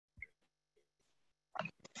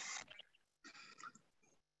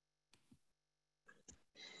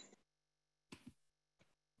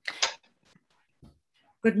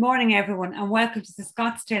Good morning, everyone, and welcome to the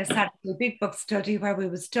Scottsdale Saturday Big Book Study, where we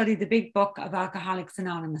will study the Big Book of Alcoholics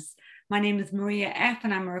Anonymous. My name is Maria F.,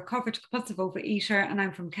 and I'm a recovered compulsive overeater, and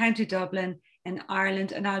I'm from County Dublin in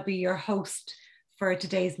Ireland, and I'll be your host for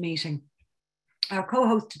today's meeting. Our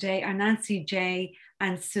co-hosts today are Nancy J.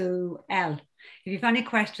 and Sue L. If you have any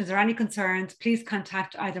questions or any concerns, please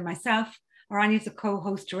contact either myself or any of the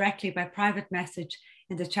co-hosts directly by private message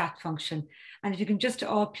in the chat function. And if you can just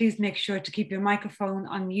all please make sure to keep your microphone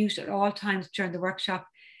on mute at all times during the workshop.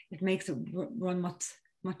 It makes it run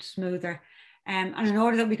much smoother. And in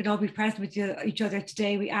order that we can all be present with each other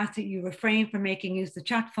today, we ask that you refrain from making use of the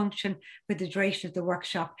chat function for the duration of the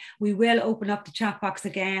workshop. We will open up the chat box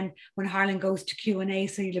again when Harlan goes to Q&A,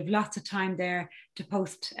 so you'll have lots of time there to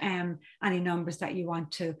post any numbers that you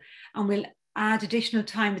want to. And we'll add additional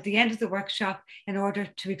time at the end of the workshop in order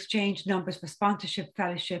to exchange numbers for sponsorship,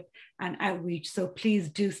 fellowship and outreach. So please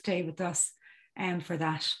do stay with us for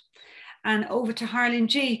that. And over to Harlan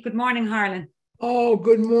G. Good morning, Harlan. Oh,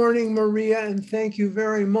 good morning, Maria, and thank you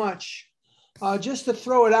very much. Just to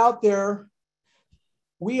throw it out there,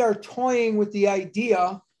 we are toying with the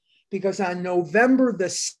idea because on November the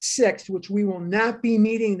 6th, which we will not be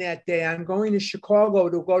meeting that day, I'm going to Chicago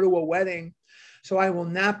to go to a wedding, so I will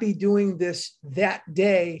not be doing this that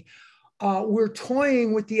day. We're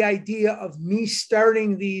toying with the idea of me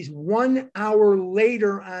starting these 1 hour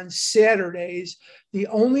later on Saturdays. The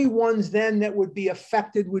only ones then that would be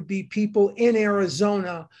affected would be people in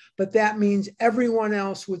Arizona, but that means everyone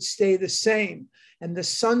else would stay the same. And the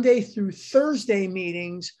Sunday through Thursday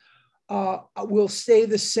meetings will stay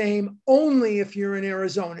the same only if you're in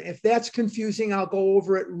Arizona. If that's confusing, I'll go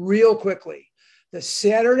over it real quickly. The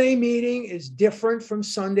Saturday meeting is different from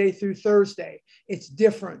Sunday through Thursday. It's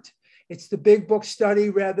different. It's the Big Book Study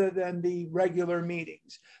rather than the regular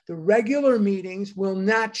meetings. The regular meetings will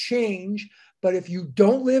not change, but if you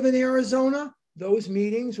don't live in Arizona, those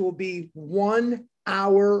meetings will be 1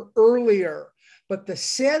 hour earlier. But the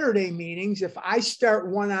Saturday meetings, if I start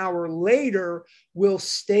 1 hour later, will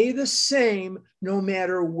stay the same no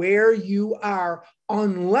matter where you are,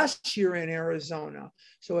 unless you're in Arizona.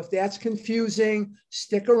 So if that's confusing,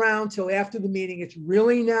 stick around till after the meeting. It's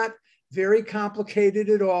really not very complicated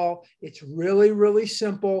at all. It's really, really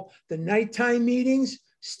simple. The nighttime meetings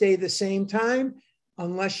stay the same time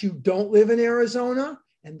unless you don't live in Arizona.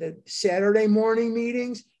 And the Saturday morning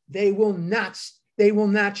meetings, they will not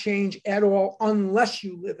change at all unless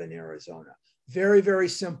you live in Arizona. Very, very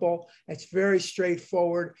simple. It's very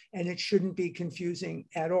straightforward, and it shouldn't be confusing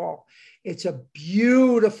at all. It's a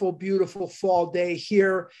beautiful, beautiful fall day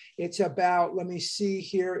here. It's about, let me see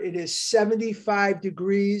here, it is 75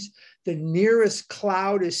 degrees. The nearest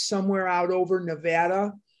cloud is somewhere out over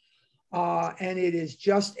Nevada. And it is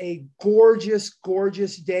just a gorgeous,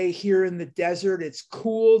 gorgeous day here in the desert. It's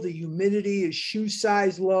cool. The humidity is shoe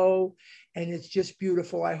size low. And it's just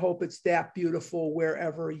beautiful. I hope it's that beautiful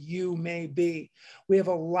wherever you may be. We have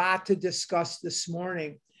a lot to discuss this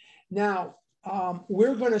morning. Now,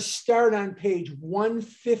 we're going to start on page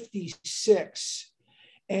 156.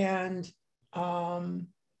 And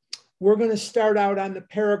we're going to start out on the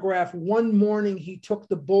paragraph, "One morning he took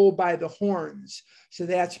the bull by the horns." So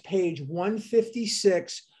that's page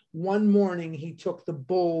 156. One morning he took the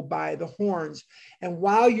bull by the horns. And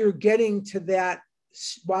while you're getting to that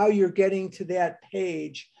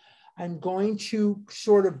page, I'm going to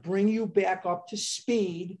sort of bring you back up to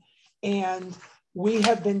speed. And we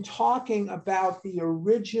have been talking about the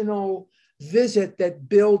original visit that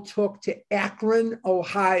Bill took to Akron,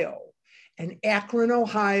 Ohio. And Akron,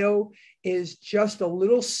 Ohio is just a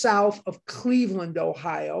little south of Cleveland,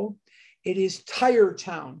 Ohio. It is Tire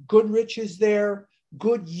Town. Goodrich is there,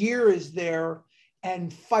 Goodyear is there,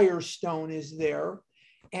 and Firestone is there.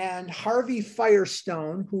 And Harvey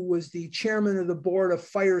Firestone, who was the chairman of the board of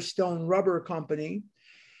Firestone Rubber Company,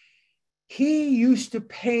 he used to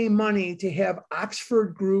pay money to have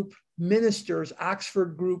Oxford Group ministers,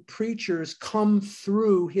 Oxford Group preachers come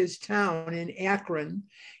through his town in Akron.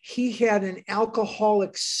 He had an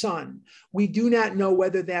alcoholic son. We do not know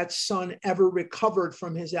whether that son ever recovered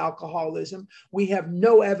from his alcoholism. We have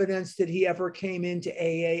no evidence that he ever came into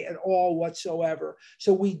AA at all whatsoever.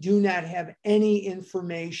 So we do not have any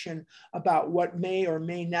information about what may or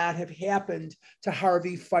may not have happened to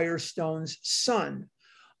Harvey Firestone's son.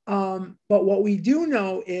 But what we do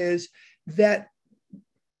know is that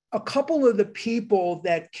a couple of the people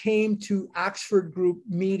that came to Oxford Group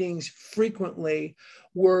meetings frequently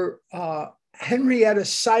were Henrietta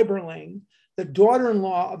Seiberling, the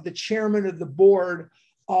daughter-in-law of the chairman of the board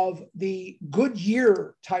of the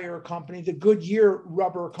Goodyear Tire Company, the Goodyear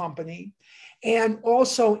Rubber Company, and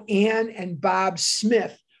also Ann and Bob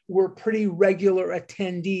Smith were pretty regular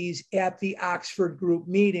attendees at the Oxford Group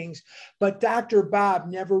meetings, but Dr. Bob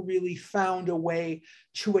never really found a way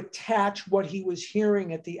to attach what he was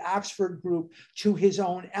hearing at the Oxford Group to his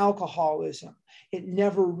own alcoholism. It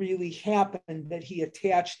never really happened that he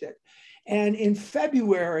attached it. And in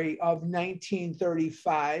February of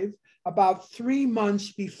 1935, about 3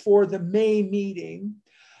 months before the May meeting,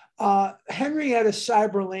 Henrietta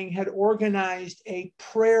Seiberling had organized a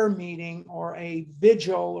prayer meeting or a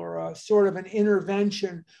vigil or a sort of an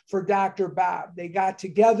intervention for Dr. Bob. They got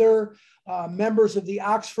together, members of the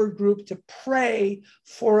Oxford Group, to pray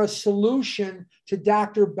for a solution to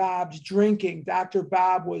Dr. Bob's drinking. Dr.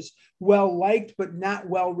 Bob was well liked, but not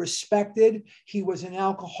well respected. He was an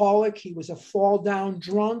alcoholic. He was a fall down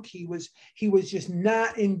drunk. He was just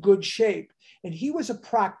not in good shape. And he was a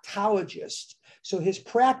proctologist. So his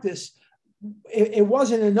practice, it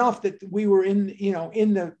wasn't enough that we were in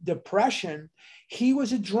the depression. He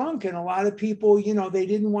was a drunk, and a lot of people, they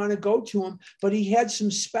didn't want to go to him, but he had some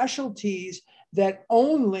specialties that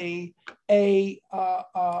only a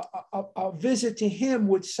visit to him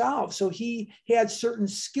would solve. So he had certain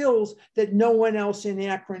skills that no one else in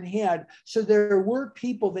Akron had. So there were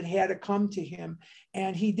people that had to come to him,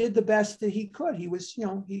 and he did the best that he could. He was,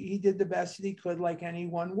 he did the best that he could, like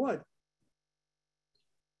anyone would.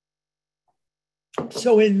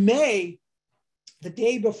 So in May, the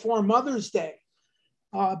day before Mother's Day,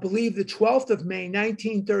 I believe the 12th of May,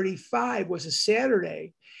 1935 was a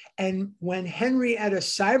Saturday. And when Henrietta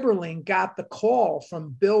Seiberling got the call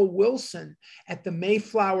from Bill Wilson at the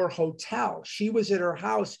Mayflower Hotel, she was at her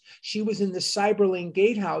house. She was in the Seiberling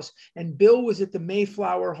Gatehouse, and Bill was at the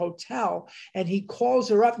Mayflower Hotel, and he calls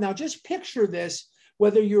her up. Now, just picture this.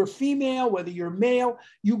 Whether you're female, whether you're male,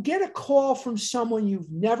 you get a call from someone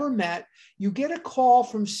you've never met. You get a call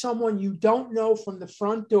from someone you don't know from the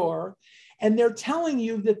front door, and they're telling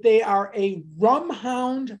you that they are a rum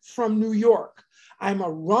hound from New York. I'm a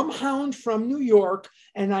rum hound from New York,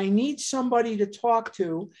 and I need somebody to talk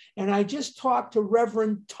to. And I just talked to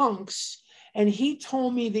Reverend Tunks, and he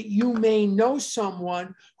told me that you may know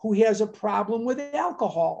someone who has a problem with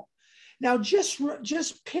alcohol. Now, just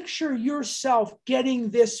picture yourself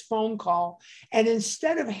getting this phone call, and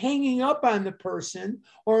instead of hanging up on the person,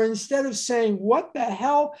 or instead of saying, what the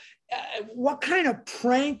hell, what kind of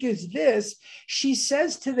prank is this? She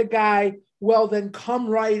says to the guy, well, then come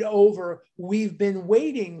right over. We've been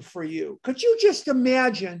waiting for you. Could you just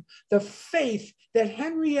imagine the faith that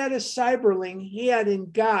Henrietta Seiberling had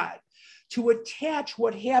in God to attach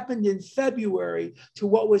what happened in February to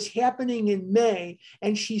what was happening in May?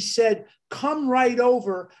 And she said, come right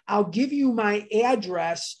over. I'll give you my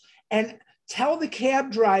address and tell the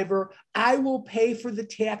cab driver I will pay for the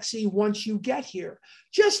taxi once you get here.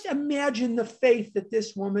 Just imagine the faith that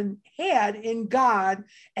this woman had in God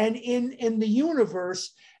and in the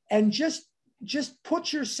universe, and just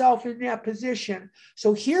put yourself in that position.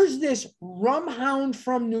 So here's this rum hound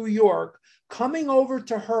from New York coming over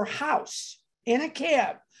to her house in a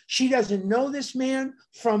cab. She doesn't know this man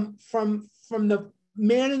from the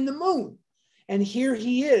man in the moon. And here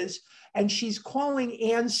he is. And she's calling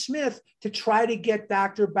Ann Smith to try to get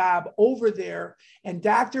Dr. Bob over there. And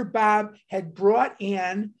Dr. Bob had brought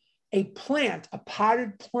Ann a plant, a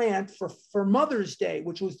potted plant for Mother's Day,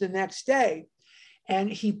 which was the next day. And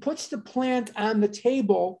he puts the plant on the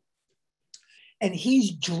table, and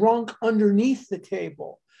he's drunk underneath the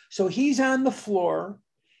table. So he's on the floor,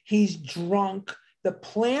 he's drunk, the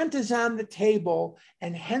plant is on the table,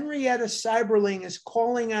 and Henrietta Seiberling is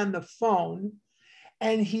calling on the phone,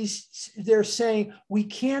 and they're saying, we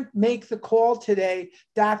can't make the call today.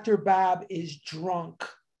 Dr. Bob is drunk.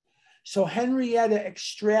 So Henrietta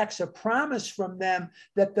extracts a promise from them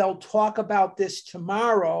that they'll talk about this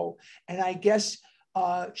tomorrow. And I guess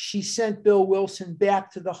she sent Bill Wilson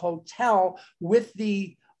back to the hotel with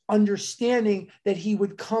the understanding that he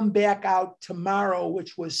would come back out tomorrow,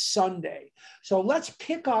 which was Sunday. So let's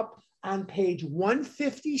pick up on page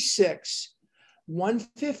 156,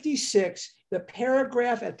 the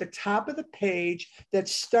paragraph at the top of the page that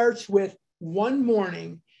starts with, one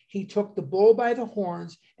morning, he took the bull by the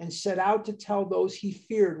horns and set out to tell those he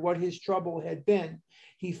feared what his trouble had been.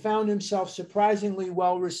 He found himself surprisingly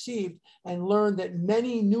well received and learned that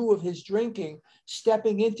many knew of his drinking.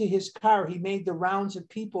 Stepping into his car, he made the rounds of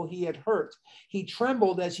people he had hurt. He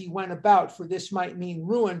trembled as he went about, for this might mean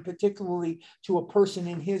ruin, particularly to a person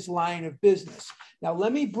in his line of business. Now,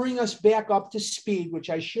 let me bring us back up to speed, which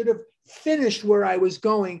I should have finished where I was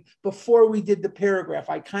going before we did the paragraph.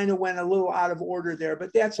 I kind of went a little out of order there,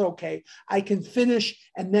 but that's okay. I can finish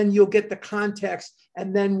and then you'll get the context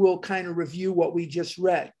and then we'll kind of review what we just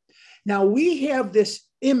read. Now we have this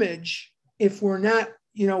image, if we're not,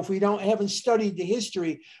 if we haven't studied the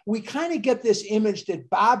history, we kind of get this image that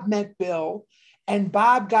Bob met Bill and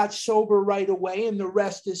Bob got sober right away and the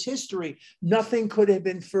rest is history. Nothing could have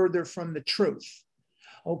been further from the truth.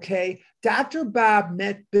 Okay, Dr. Bob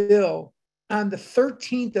met Bill on the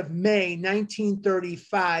 13th of May,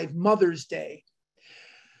 1935, Mother's Day.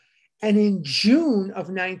 And in June of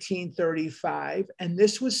 1935, and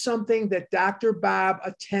this was something that Dr. Bob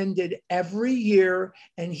attended every year,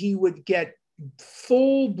 and he would get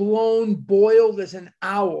full-blown boiled as an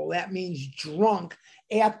owl. That means drunk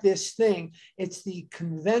at this thing. It's the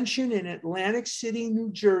convention in Atlantic City,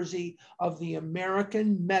 New Jersey of the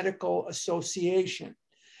American Medical Association.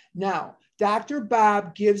 Now, Dr.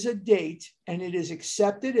 Bob gives a date, and it is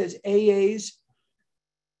accepted as AA's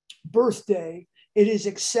birthday. It is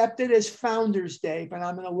accepted as Founders Day, but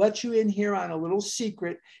I'm going to let you in here on a little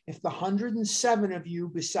secret. If the 107 of you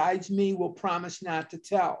besides me will promise not to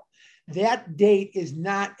tell, that date is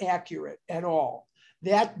not accurate at all.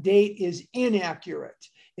 That date is inaccurate.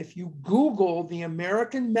 If you Google the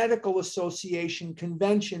American Medical Association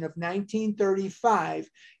Convention of 1935,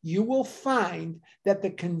 you will find that the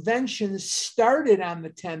convention started on the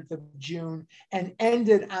 10th of June and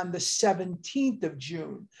ended on the 17th of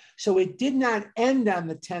June. So it did not end on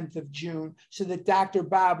the 10th of June so that Dr.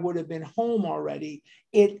 Bob would have been home already.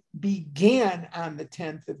 It began on the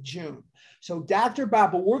 10th of June. So Dr.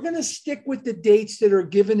 Bob, but we're going to stick with the dates that are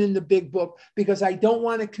given in the big book because I don't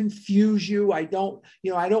want to confuse you. I don't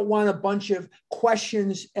want a bunch of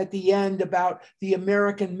questions at the end about the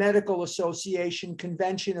American Medical Association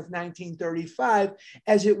Convention of 1935,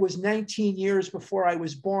 as it was 19 years before I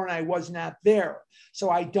was born. I was not there, so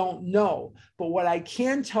I don't know. But what I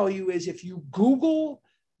can tell you is if you Google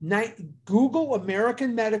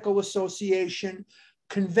American Medical Association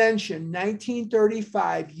Convention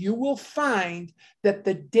 1935, you will find that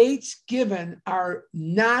the dates given are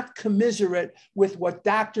not commiserate with what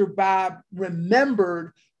Dr. Bob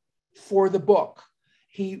remembered for the book.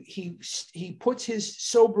 He puts his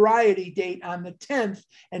sobriety date on the 10th,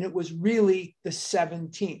 and it was really the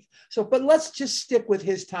 17th. So, but let's just stick with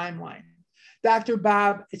his timeline. Dr.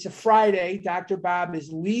 Bob, it's a Friday. Dr. Bob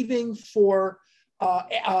is leaving for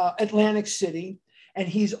Atlantic City, and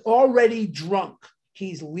he's already drunk.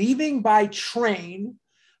 He's leaving by train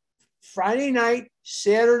Friday night,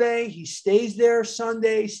 Saturday. He stays there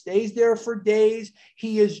Sunday, stays there for days.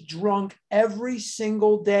 He is drunk every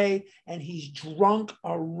single day, and he's drunk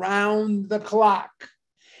around the clock.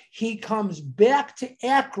 He comes back to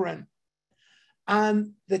Akron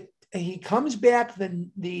he comes back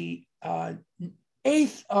the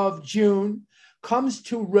 8th of June, comes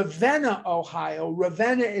to Ravenna, Ohio.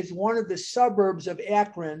 Ravenna is one of the suburbs of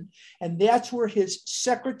Akron, and that's where his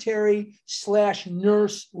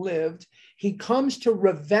secretary/nurse lived. He comes to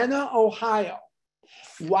Ravenna, Ohio.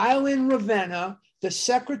 While in Ravenna, the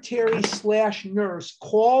secretary/nurse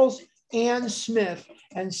calls Ann Smith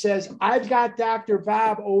and says, I've got Dr.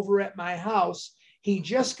 Bob over at my house. He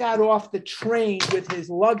just got off the train with his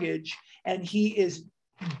luggage, and he is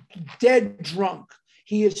dead drunk.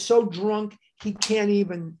 He is so drunk, he can't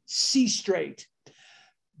even see straight.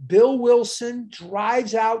 Bill Wilson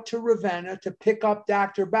drives out to Ravenna to pick up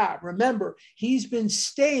Dr. Bob. Remember, he's been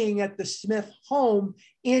staying at the Smith home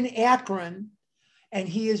in Akron, and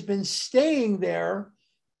he has been staying there,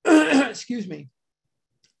 excuse me,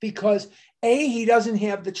 because A, he doesn't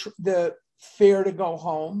have the fare to go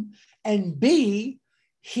home, and B,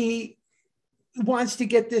 he wants to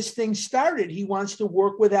get this thing started. He wants to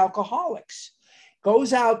work with alcoholics.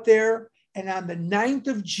 Goes out there, and on the 9th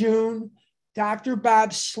of June, Dr.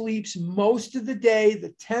 Bob sleeps most of the day.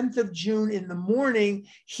 The 10th of June in the morning,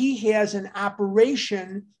 he has an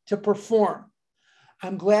operation to perform.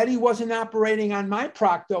 I'm glad he wasn't operating on my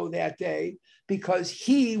procto that day because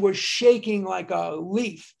he was shaking like a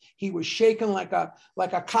leaf. He was shaking like a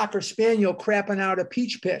Cocker Spaniel crapping out a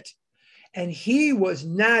peach pit. And he was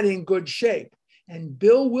not in good shape. And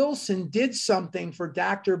Bill Wilson did something for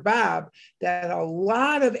Dr. Bob that a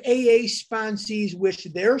lot of AA sponsees wish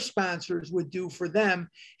their sponsors would do for them.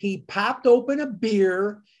 He popped open a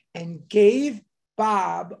beer and gave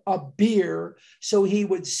Bob a beer so he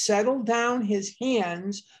would settle down his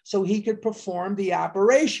hands so he could perform the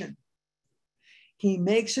operation. He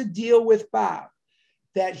makes a deal with Bob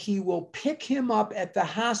that he will pick him up at the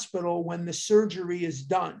hospital when the surgery is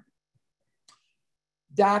done.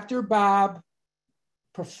 Dr. Bob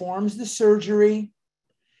performs the surgery,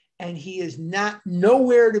 and he is not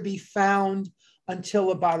nowhere to be found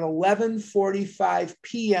until about 11:45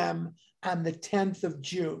 p.m. on the 10th of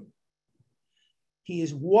June. He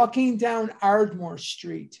is walking down Ardmore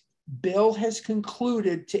Street. Bill has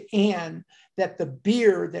concluded to Ann that the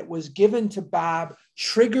beer that was given to Bob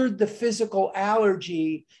triggered the physical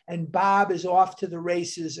allergy, and Bob is off to the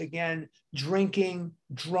races again, drinking,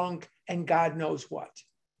 drunk, and God knows what.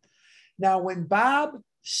 Now, when Bob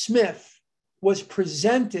Smith was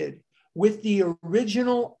presented with the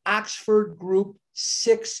original Oxford Group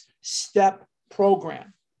 6-step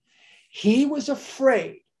program, he was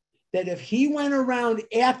afraid that if he went around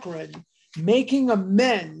Akron making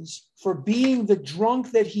amends for being the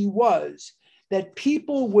drunk that he was, that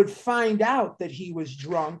people would find out that he was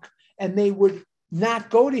drunk and they would not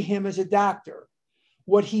go to him as a doctor.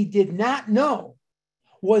 What he did not know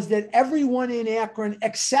was that everyone in Akron,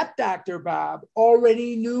 except Dr. Bob,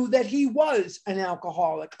 already knew that he was an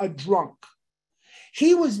alcoholic, a drunk.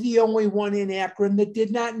 He was the only one in Akron that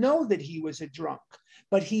did not know that he was a drunk,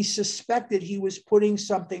 but he suspected he was putting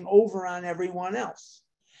something over on everyone else.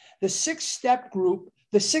 The 6-step group,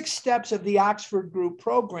 the 6 steps of the Oxford Group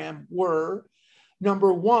program were: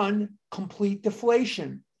 number 1, complete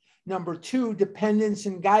deflation; number 2, dependence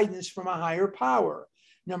and guidance from a higher power;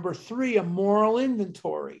 number 3, a moral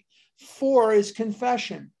inventory; 4 is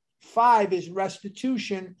confession; 5 is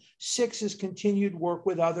restitution; 6 is continued work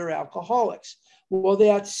with other alcoholics. Well,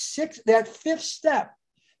 that 5th step,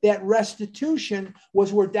 that restitution,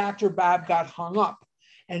 was where Dr. Bob got hung up.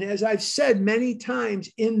 And as I've said many times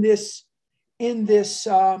in this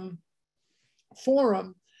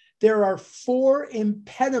forum, there are 4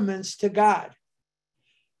 impediments to God.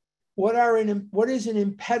 What is an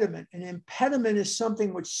impediment? An impediment is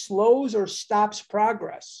something which slows or stops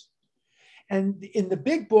progress. And in the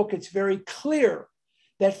big book, it's very clear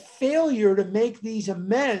that failure to make these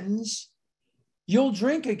amends, you'll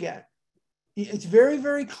drink again. It's very,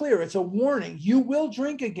 very clear. It's a warning. You will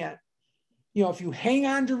drink again. You know, if you hang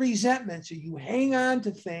on to resentments or you hang on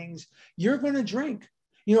to things, you're going to drink.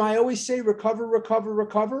 You know, I always say recover, recover,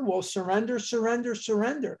 recover. Well, surrender, surrender,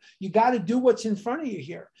 surrender. You got to do what's in front of you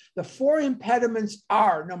here. The 4 impediments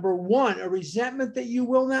are: number 1, a resentment that you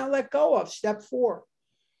will not let go of, step 4.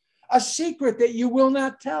 A secret that you will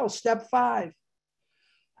not tell, step 5.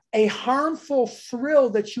 A harmful thrill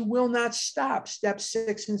that you will not stop, steps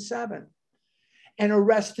 6 and 7. And a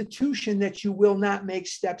restitution that you will not make,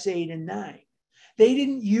 steps 8 and 9. They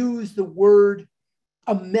didn't use the word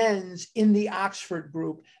amends in the Oxford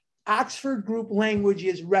Group. Oxford Group language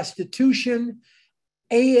is restitution.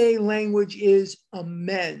 AA language is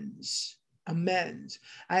amends. Amends.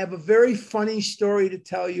 I have a very funny story to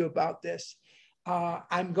tell you about this.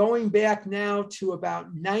 I'm going back now to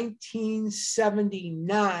about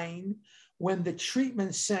 1979, when the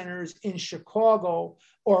treatment centers in Chicago,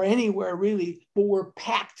 or anywhere really, but were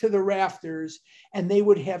packed to the rafters, and they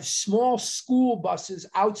would have small school buses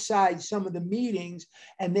outside some of the meetings,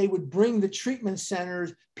 and they would bring the treatment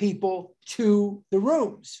centers people to the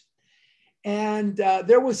rooms. And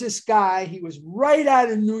there was this guy, he was right out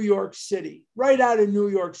of New York City,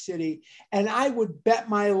 and I would bet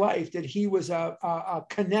my life that he was a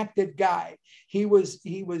connected guy. He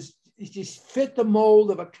just fit the mold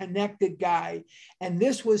of a connected guy. And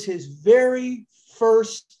this was his very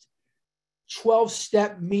first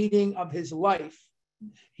 12-step meeting of his life.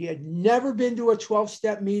 He had never been to a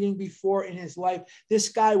 12-step meeting before in his life. This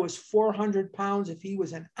guy was 400 pounds if he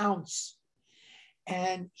was an ounce.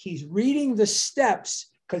 And he's reading the steps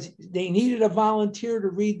because they needed a volunteer to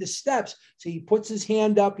read the steps. So he puts his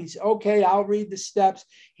hand up. He's, okay, I'll read the steps.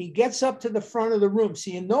 He gets up to the front of the room.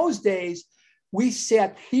 See, in those days, we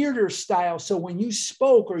sat theater style. So when you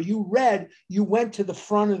spoke or you read, you went to the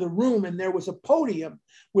front of the room and there was a podium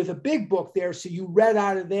with a big book there. So you read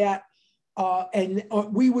out of that. And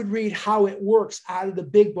we would read how it works out of the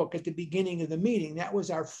big book at the beginning of the meeting. That was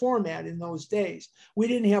our format in those days. We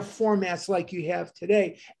didn't have formats like you have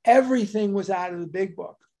today. Everything was out of the big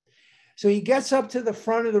book. So he gets up to the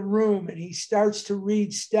front of the room and he starts to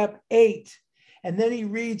read step 8. And then he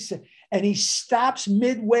reads, and he stops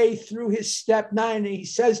midway through his step 9. And he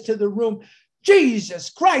says to the room, Jesus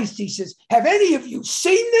Christ, he says, have any of you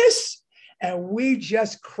seen this? And we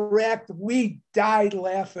just cracked, we died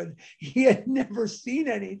laughing. He had never seen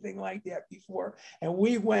anything like that before. And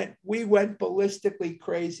we went ballistically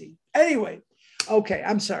crazy. Anyway, okay,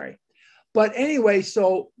 I'm sorry. But anyway,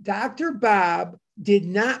 so Dr. Bob did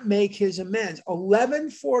not make his amends.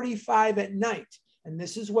 11:45 at night. And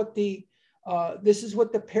this is what the This is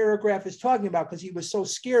what the paragraph is talking about because he was so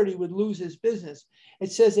scared he would lose his business.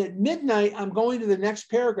 It says at midnight, I'm going to the next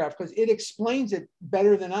paragraph because it explains it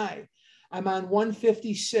better than I. I'm on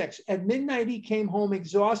 156. At midnight, he came home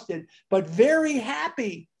exhausted, but very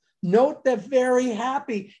happy. Note that very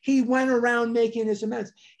happy. He went around making his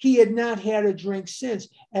amends. He had not had a drink since.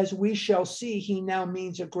 As we shall see, he now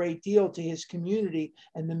means a great deal to his community,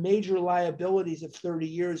 and the major liabilities of 30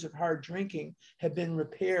 years of hard drinking have been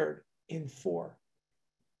repaired in 4.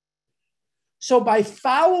 So by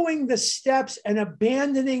following the steps and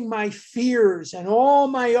abandoning my fears and all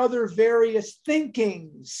my other various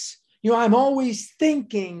thinkings, I'm always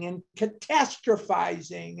thinking and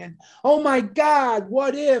catastrophizing and, oh my God,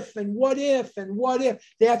 what if, and what if, and what if?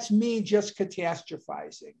 That's me just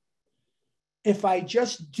catastrophizing. If I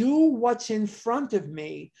just do what's in front of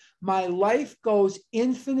me, my life goes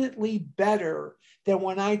infinitely better than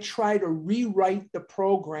when I try to rewrite the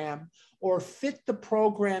program or fit the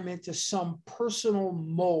program into some personal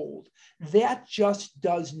mold. That just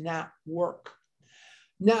does not work.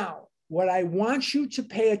 Now, what I want you to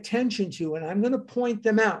pay attention to, and I'm going to point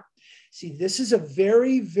them out. See, this is a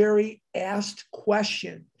very, very asked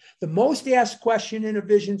question. The most asked question in A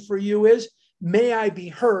Vision for You is, may I be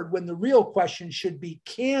heard? When the real question should be,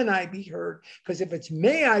 can I be heard? Because if it's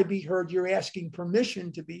may I be heard, you're asking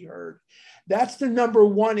permission to be heard. That's the number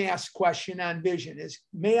one asked question on Vision is,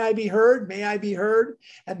 may I be heard? May I be heard?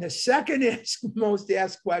 And the second most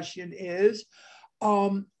asked question is,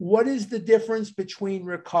 what is the difference between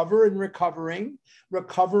recover and recovering?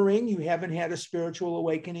 Recovering, you haven't had a spiritual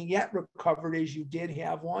awakening yet. Recovered as you did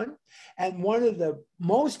have one. And one of the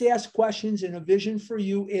most asked questions in A Vision for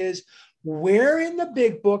You is, where in the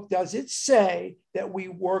big book does it say that we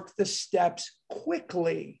work the steps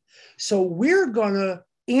quickly? So we're going to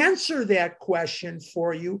answer that question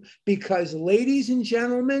for you because, ladies and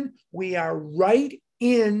gentlemen, we are right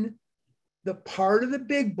in the part of the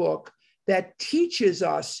big book that teaches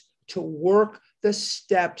us to work the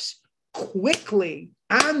steps quickly.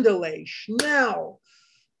 Andale, schnell,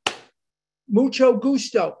 mucho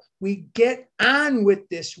gusto. We get on with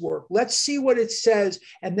this work. Let's see what it says.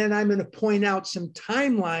 And then I'm going to point out some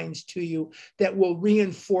timelines to you that will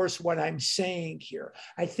reinforce what I'm saying here.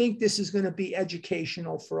 I think this is going to be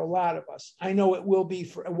educational for a lot of us. I know it will be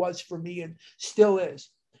it was for me and still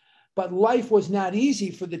is. But life was not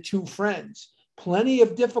easy for the two friends. Plenty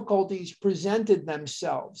of difficulties presented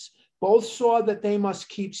themselves. Both saw that they must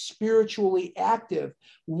keep spiritually active.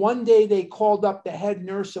 One day they called up the head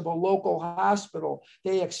nurse of a local hospital.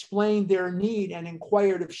 They explained their need and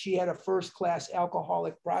inquired if she had a first-class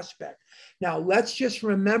alcoholic prospect. Now, let's just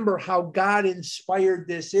remember how God-inspired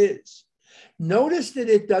this is. Notice that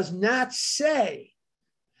it does not say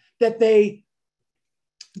that they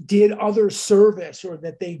did other service or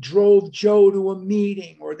that they drove Joe to a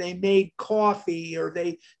meeting or they made coffee or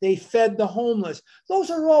they fed the homeless. Those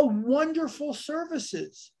are all wonderful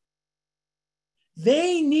services.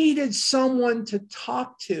 They needed someone to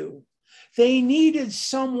talk to. They needed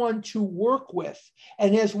someone to work with.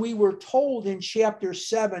 And as we were told in chapter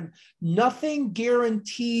 7, nothing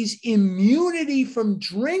guarantees immunity from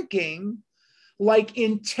drinking like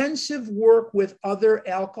intensive work with other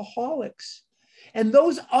alcoholics. And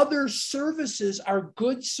those other services are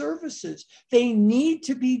good services. They need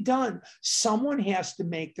to be done. Someone has to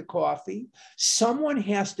make the coffee. Someone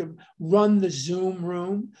has to run the Zoom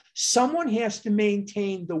room. Someone has to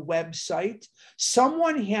maintain the website.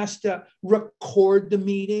 Someone has to record the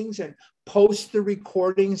meetings and post the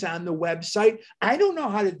recordings on the website. I don't know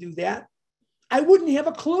how to do that. I wouldn't have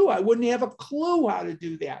a clue. I wouldn't have a clue how to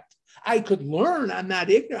do that. I could learn. I'm not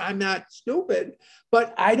ignorant. I'm not stupid,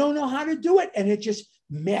 but I don't know how to do it. And it just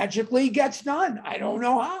magically gets done. I don't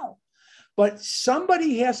know how, but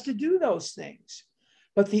somebody has to do those things.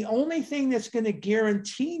 But the only thing that's going to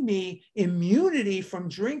guarantee me immunity from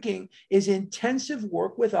drinking is intensive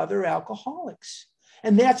work with other alcoholics.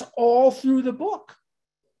 And that's all through the book.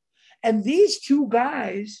 And these two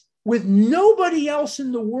guys, with nobody else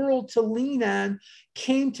in the world to lean on,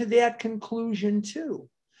 came to that conclusion too.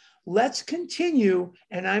 Let's continue,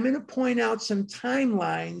 and I'm going to point out some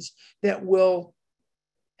timelines that will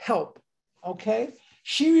help, okay?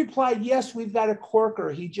 She replied, yes, we've got a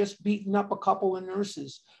corker. He just beaten up a couple of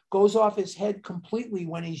nurses. Goes off his head completely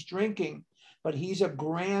when he's drinking, but he's a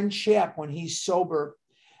grand chap when he's sober,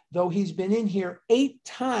 though he's been in here 8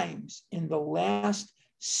 times in the last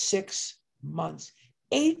 6 months.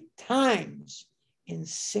 8 times in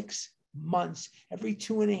 6 months. Every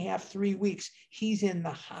 2.5, 3 weeks, he's in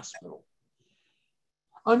the hospital.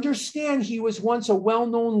 Understand, he was once a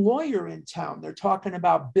well-known lawyer in town. They're talking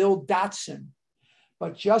about Bill Dotson.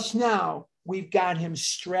 But just now, we've got him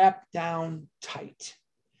strapped down tight.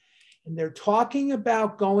 And they're talking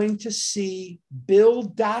about going to see Bill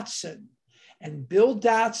Dotson. And Bill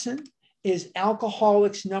Dotson is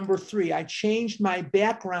Alcoholics number 3. I changed my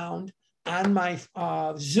background on my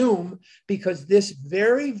Zoom because this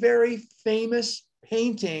very, very famous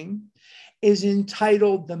painting is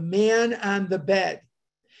entitled The Man on the Bed.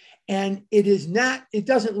 And it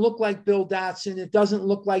doesn't look like Bill Dotson. It doesn't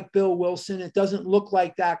look like Bill Wilson. It doesn't look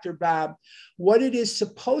like Dr. Bob. What it is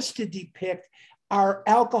supposed to depict are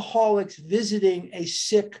alcoholics visiting a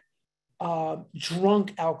sick,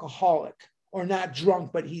 drunk alcoholic, or not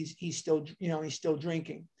drunk, but he's still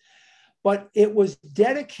drinking. But it was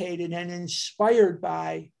dedicated and inspired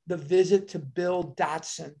by the visit to Bill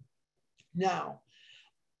Dotson. Now,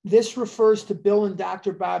 this refers to Bill and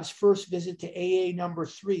Dr. Bob's first visit to AA number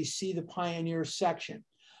 3. See the Pioneer section.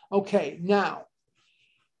 Okay, now,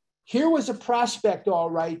 here was a prospect, all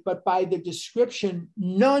right, but by the description,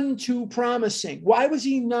 none too promising. Why was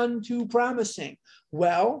he none too promising?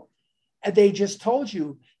 Well, they just told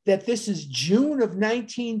you that this is June of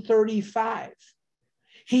 1935.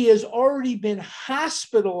 He has already been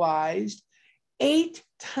hospitalized 8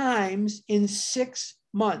 times in 6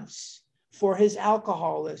 months for his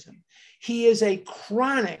alcoholism. He is a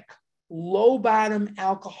chronic low bottom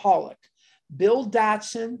alcoholic. Bill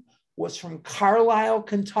Dotson was from Carlisle,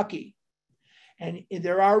 Kentucky. And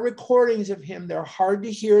there are recordings of him. They're hard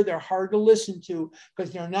to hear. They're hard to listen to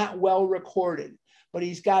because they're not well recorded. But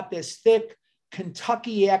he's got this thick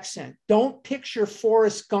Kentucky accent. Don't picture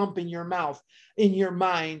Forrest Gump in your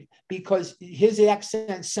mind, because his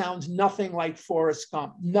accent sounds nothing like Forrest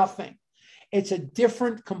Gump. Nothing. It's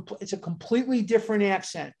a completely different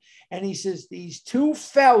accent. And he says, these 2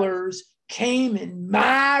 fellers came in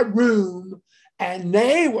my room and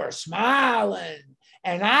they were smiling.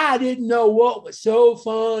 And I didn't know what was so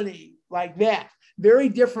funny, like that. Very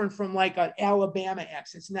different from like an Alabama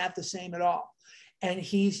accent. It's not the same at all. And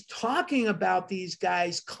he's talking about these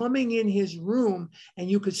guys coming in his room, and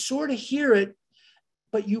you could sort of hear it,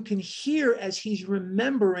 but you can hear as he's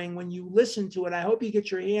remembering when you listen to it. I hope you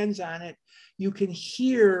get your hands on it. You can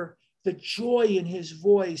hear the joy in his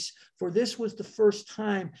voice, for this was the first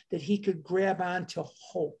time that he could grab onto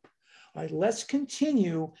hope. All right, let's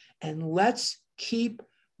continue and let's keep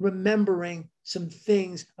remembering some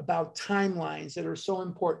things about timelines that are so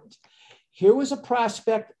important. Here was a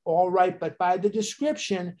prospect, all right, but by the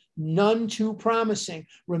description, none too promising.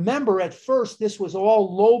 Remember, at first, this was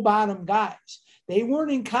all low bottom guys. They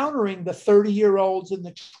weren't encountering the 30-year-olds and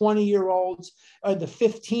the 20-year-olds or the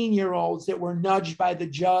 15-year-olds that were nudged by the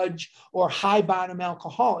judge or high bottom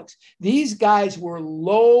alcoholics. These guys were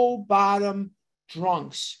low bottom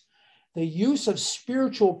drunks. The use of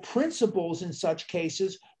spiritual principles in such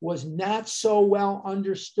cases was not so well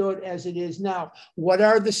understood as it is now. What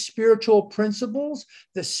are the spiritual principles?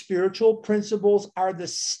 The spiritual principles are the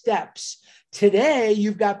steps. Today,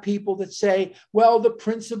 you've got people that say, well, the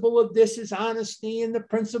principle of this is honesty, and the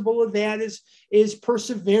principle of that is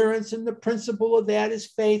perseverance, and the principle of that is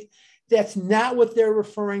faith. That's not what they're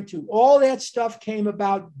referring to. All that stuff came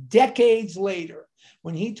about decades later.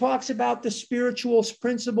 When he talks about the spiritual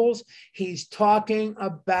principles, he's talking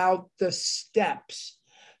about the steps.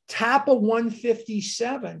 Top of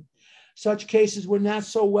 157, such cases were not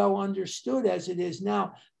so well understood as it is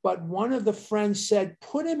now. But one of the friends said,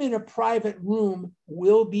 put him in a private room,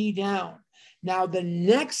 we'll be down. Now, the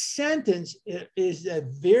next sentence is a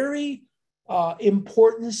very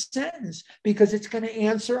important sentence, because it's going to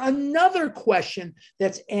answer another question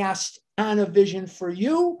that's asked on A Vision for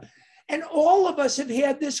You. And all of us have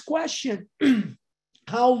had this question.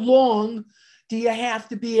 How long do you have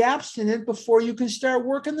to be abstinent before you can start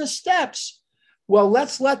working the steps? Well,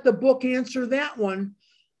 let's let the book answer that one.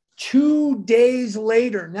 2 days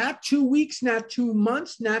later, not 2 weeks, not 2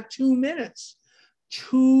 months, not 2 minutes.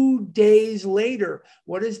 2 days later,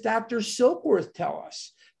 what does Dr. Silkworth tell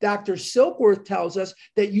us? Dr. Silkworth tells us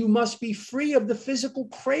that you must be free of the physical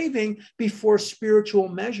craving before spiritual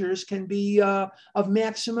measures can be of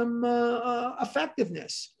maximum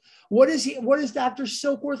effectiveness. What does Dr.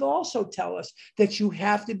 Silkworth also tell us? That you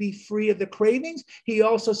have to be free of the cravings. He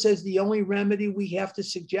also says the only remedy we have to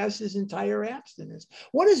suggest is entire abstinence.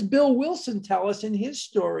 What does Bill Wilson tell us in his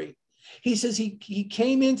story? He says he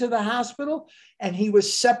came into the hospital and he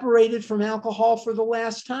was separated from alcohol for the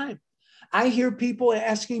last time. I hear people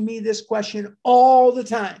asking me this question all the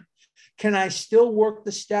time. Can I still work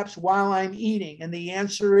the steps while I'm eating? And the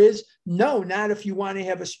answer is no, not if you want to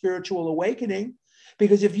have a spiritual awakening.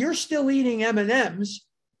 Because if you're still eating M&Ms,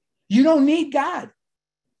 you don't need God.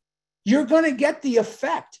 You're going to get the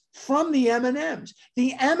effect. from the M&Ms.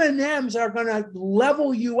 The M&Ms are going to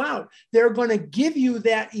level you out. They're going to give you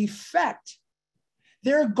that effect.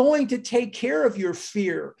 They're going to take care of your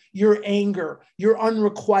fear, your anger, your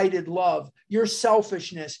unrequited love, your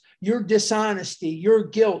selfishness, your dishonesty, your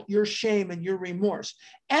guilt, your shame, and your remorse.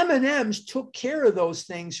 M&Ms took care of those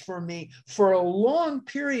things for me for a long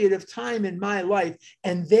period of time in my life,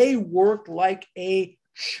 and they worked like a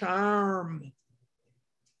charm.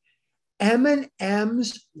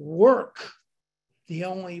 M&Ms work. The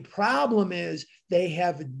only problem is they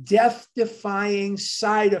have death-defying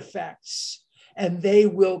side effects. And they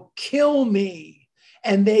will kill me,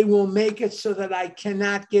 and they will make it so that I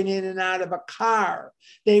cannot get in and out of a car.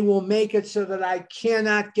 They will make it so that I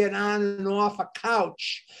cannot get on and off a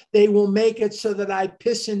couch. They will make it so that I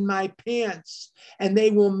piss in my pants, and they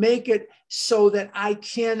will make it so that I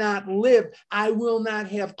cannot live. I will not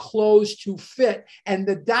have clothes to fit, and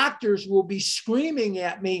the doctors will be screaming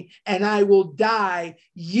at me, and I will die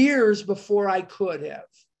years before I could have.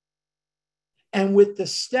 And with the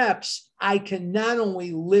steps, I can not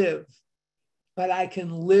only live, but I can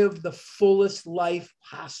live the fullest life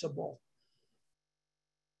possible.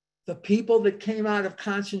 The people that came out of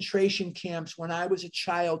concentration camps when I was a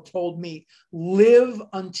child told me, live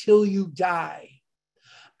until you die.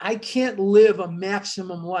 I can't live a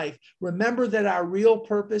maximum life. Remember that our real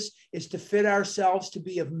purpose is to fit ourselves to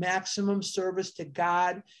be of maximum service to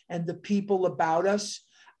God and the people about us.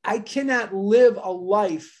 I cannot live a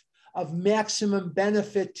life of maximum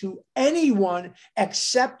benefit to anyone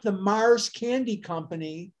except the Mars Candy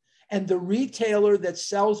Company and the retailer that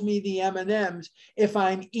sells me the M&Ms if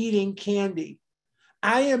I'm eating candy.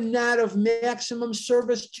 I am not of maximum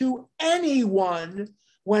service to anyone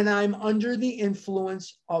when I'm under the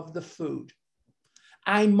influence of the food.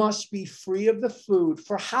 I must be free of the food.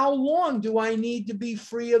 For how long do I need to be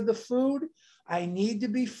free of the food? I need to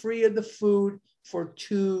be free of the food for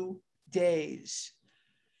 2 days.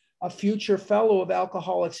 A future fellow of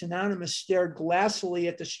Alcoholics Anonymous stared glassily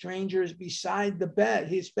at the strangers beside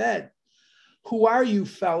his bed. Who are you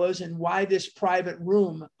fellows, and why this private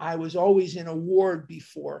room? I was always in a ward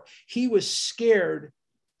before. He was scared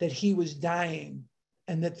that he was dying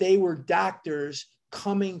and that they were doctors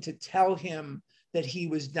coming to tell him that he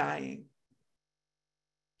was dying.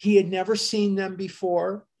 He had never seen them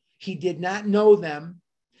before. He did not know them.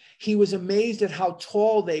 He was amazed at how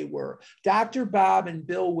tall they were. Dr. Bob and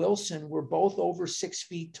Bill Wilson were both over 6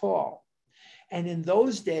 feet tall. And in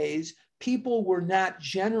those days, people were not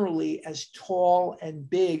generally as tall and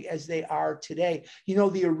big as they are today. You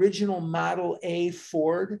know, the original Model A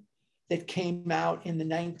Ford that came out in the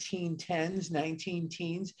 1910s, 19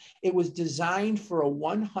 teens, it was designed for a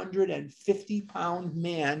 150-pound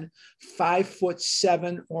man,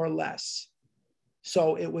 5'7" or less.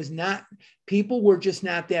 So it was not, people were just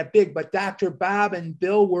not that big, but Dr. Bob and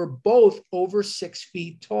Bill were both over 6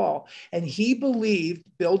 feet tall. And he believed,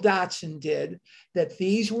 Bill Dotson did, that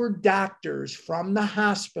these were doctors from the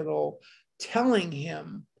hospital telling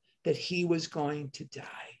him that he was going to die.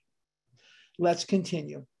 Let's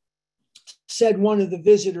continue. Said one of the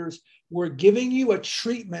visitors, we're giving you a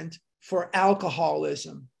treatment for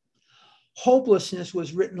alcoholism. Hopelessness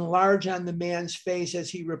was written large on the man's face as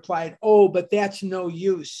he replied, oh, but that's no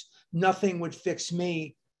use. Nothing would fix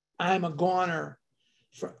me. I'm a goner.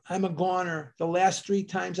 I'm a goner. The last 3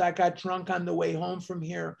 times I got drunk on the way home from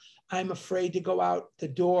here, I'm afraid to go out the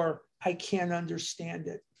door. I can't understand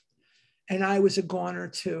it. And I was a goner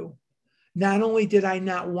too. Not only did I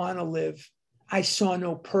not want to live, I saw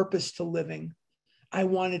no purpose to living. I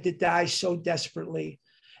wanted to die so desperately.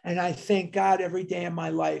 And I thank God every day of my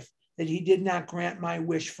life that he did not grant my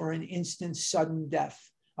wish for an instant sudden death,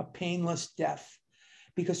 a painless death.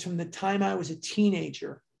 Because from the time I was a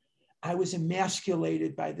teenager, I was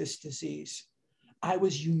emasculated by this disease. I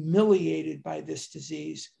was humiliated by this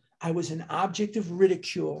disease. I was an object of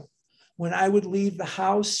ridicule. When I would leave the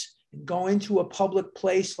house and go into a public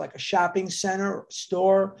place like a shopping center or a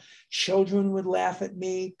store, children would laugh at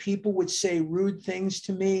me. People would say rude things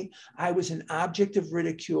to me. I was an object of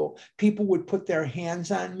ridicule. People would put their hands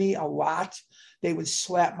on me a lot. They would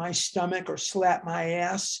slap my stomach or slap my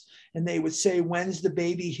ass. And they would say, when's the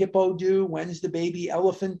baby hippo due? When's the baby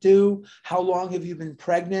elephant due? How long have you been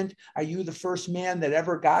pregnant? Are you the first man that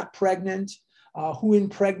ever got pregnant? Who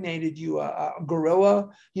impregnated you? A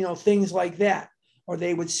gorilla? You know, things like that. Or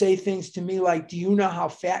they would say things to me like, do you know how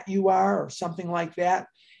fat you are? Or something like that.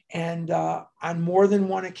 And on more than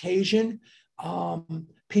one occasion,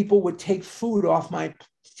 people would take food off my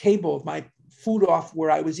table, my food off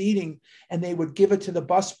where I was eating, and they would give it to the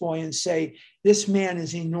busboy and say, this man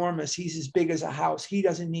is enormous. He's as big as a house. He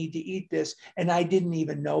doesn't need to eat this. And I didn't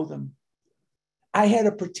even know them. I had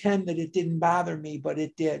to pretend that it didn't bother me, but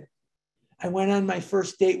it did. I went on my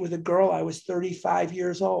first date with a girl. I was 35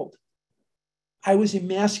 years old. I was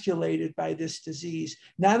emasculated by this disease.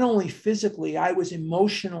 Not only physically, I was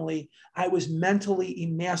emotionally, I was mentally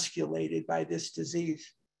emasculated by this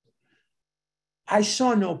disease. I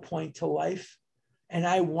saw no point to life, and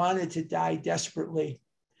I wanted to die desperately.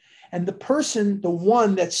 And the person, the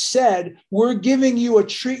one that said, we're giving you a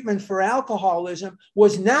treatment for alcoholism,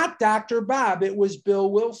 was not Dr. Bob, it was Bill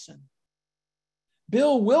Wilson.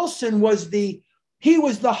 Bill Wilson was the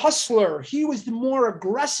hustler. He was the more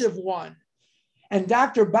aggressive one. And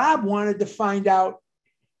Dr. Bob wanted to find out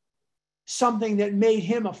something that made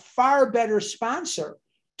him a far better sponsor.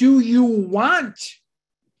 Do you want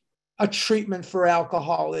a treatment for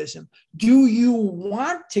alcoholism? Do you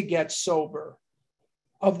want to get sober?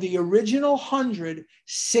 Of the original 100,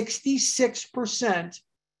 66%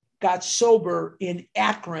 got sober in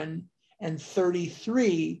Akron and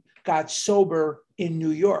 33 got sober in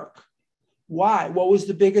New York. Why? What was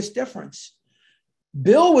the biggest difference?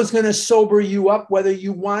 Bill was going to sober you up whether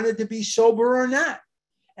you wanted to be sober or not.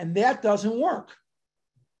 And that doesn't work.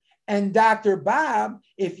 And Dr. Bob,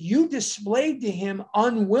 if you displayed to him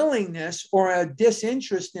unwillingness or a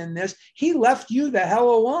disinterest in this, he left you the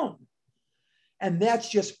hell alone. And that's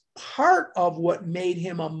just part of what made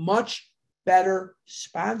him a much better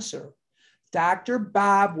sponsor. Dr.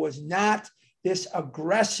 Bob was not this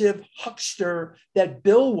aggressive huckster that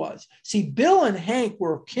Bill was. See, Bill and Hank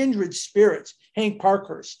were kindred spirits. Hank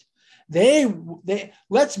Parkhurst. They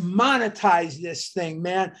let's monetize this thing,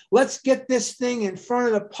 man. Let's get this thing in front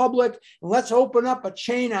of the public, and let's open up a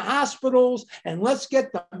chain of hospitals, and let's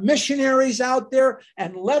get the missionaries out there,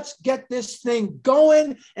 and let's get this thing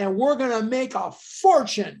going, and we're going to make a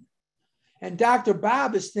fortune. And Dr.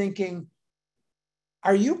 Bob is thinking,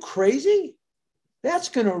 are you crazy? That's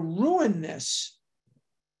going to ruin this.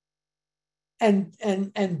 And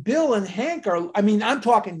Bill and Hank are, I mean, I'm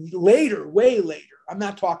talking later, way later. I'm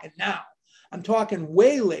not talking now. I'm talking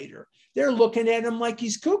way later. They're looking at him like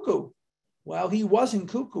he's cuckoo. Well, he wasn't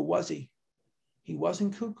cuckoo, was he? He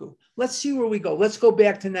wasn't cuckoo. Let's see where we go. Let's go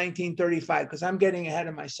back to 1935 because I'm getting ahead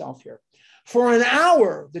of myself here. For an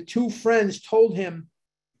hour, the two friends told him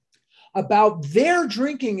about their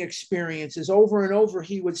drinking experiences. Over and over,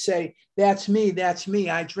 he would say, that's me,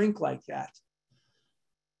 I drink like that.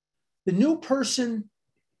 The new person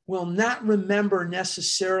will not remember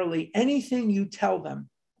necessarily anything you tell them.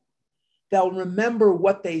 They'll remember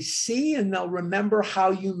what they see, and they'll remember how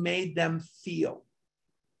you made them feel.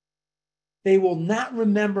 They will not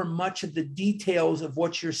remember much of the details of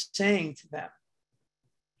what you're saying to them.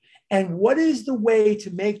 And what is the way to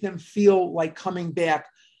make them feel like coming back?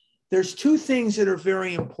 There's two things that are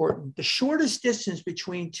very important. The shortest distance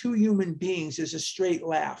between two human beings is a straight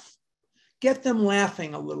laugh. Get them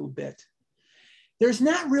laughing a little bit. There's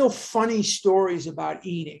not real funny stories about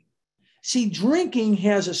eating. See, drinking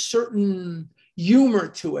has a certain humor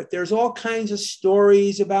to it. There's all kinds of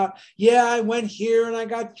stories about, yeah, I went here and I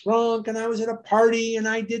got drunk and I was at a party and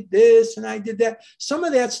I did this and I did that. Some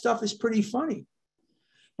of that stuff is pretty funny.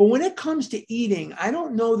 But when it comes to eating, I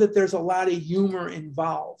don't know that there's a lot of humor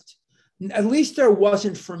involved. At least there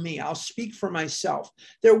wasn't for me. I'll speak for myself.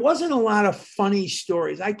 There wasn't a lot of funny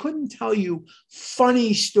stories. I couldn't tell you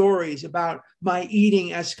funny stories about my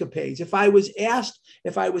eating escapades. If I was asked,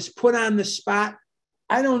 if I was put on the spot,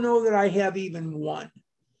 I don't know that I have even one.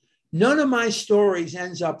 None of my stories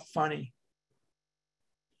ends up funny.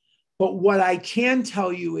 But what I can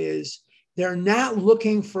tell you is they're not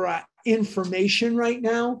looking for information right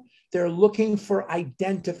now. They're looking for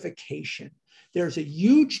identification. There's a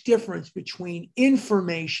huge difference between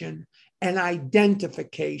information and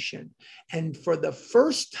identification. And for the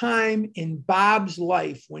first time in Bob's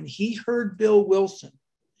life, when he heard Bill Wilson,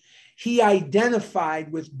 he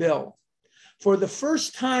identified with Bill. For the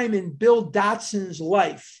first time in Bill Dotson's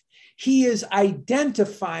life, he is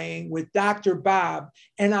identifying with Dr. Bob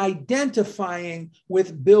and identifying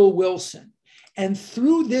with Bill Wilson. And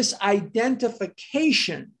through this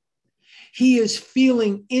identification, he is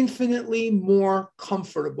feeling infinitely more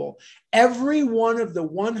comfortable. Every one of the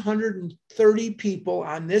 130 people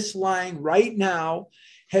on this line right now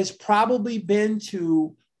has probably been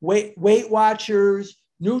to Weight Watchers,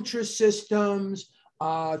 Nutrisystems,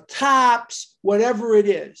 Tops, whatever it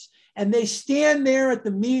is. And they stand there at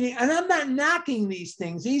the meeting, and I'm not knocking these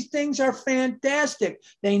things. These things are fantastic.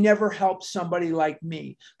 They never helped somebody like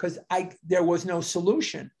me because there was no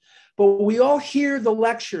solution. But we all hear the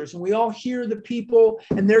lectures and we all hear the people,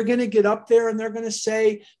 and they're going to get up there and they're going to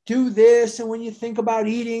say, do this. And when you think about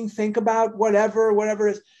eating, think about whatever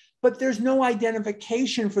it is. But there's no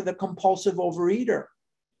identification for the compulsive overeater.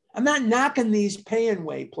 I'm not knocking these pay and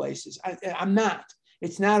weigh places. I'm not.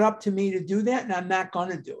 It's not up to me to do that, and I'm not going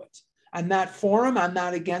to do it. I'm not for them. I'm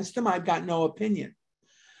not against them. I've got no opinion.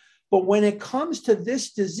 But when it comes to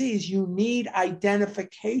this disease, you need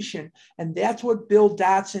identification. And that's what Bill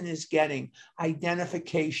Dotson is getting,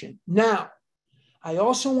 identification. Now, I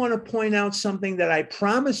also want to point out something that I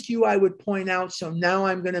promised you I would point out. So now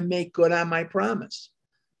I'm going to make good on my promise.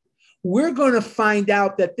 We're going to find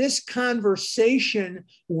out that this conversation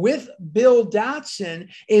with Bill Dotson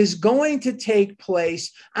is going to take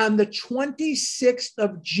place on the 26th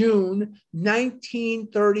of June,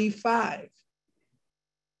 1935.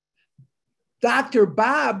 Dr.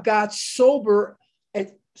 Bob got sober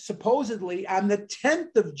supposedly on the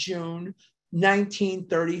 10th of June,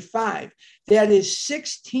 1935. That is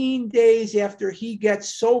 16 days after he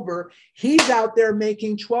gets sober. He's out there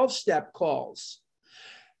making 12-step calls.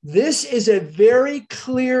 This is a very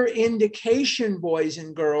clear indication, boys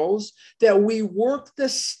and girls, that we work the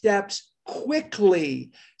steps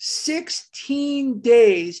quickly. 16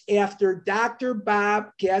 days after Dr. Bob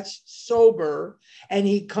gets sober, and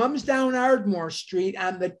he comes down Ardmore Street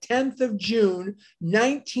on the 10th of June,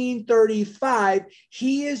 1935,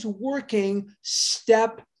 he is working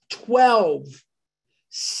step 12.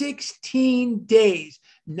 16 days,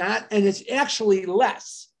 and it's actually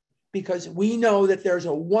less, because we know that there's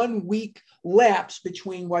a 1 week lapse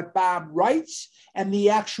between what Bob writes and the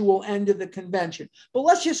actual end of the convention. But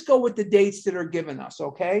let's just go with the dates that are given us,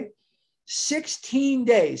 okay? 16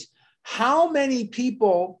 days. How many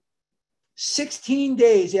people 16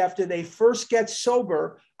 days after they first get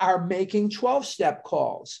sober are making 12-step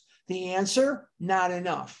calls? The answer, not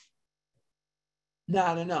enough.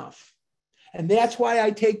 Not enough. And that's why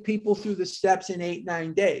I take people through the steps in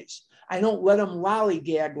 8-9 days. I don't let them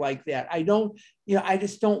lollygag like that. I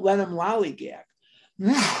just don't let them lollygag.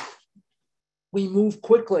 We move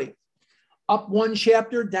quickly. Up one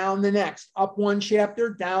chapter, down the next. Up one chapter,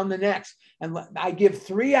 down the next. And I give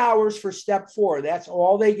 3 hours for step 4. That's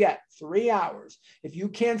all they get, 3 hours. If you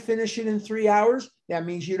can't finish it in 3 hours, that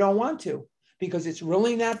means you don't want to, because it's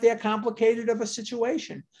really not that complicated of a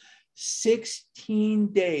situation.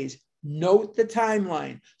 16 days. Note the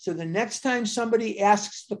timeline. So the next time somebody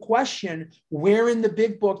asks the question, where in the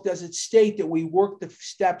big book does it state that we work the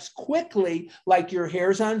steps quickly, like your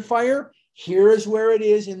hair's on fire? Here is where it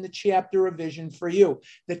is in the chapter of Vision for You.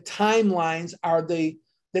 The timelines are the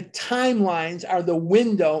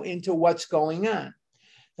window into what's going on.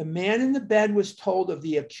 The man in the bed was told of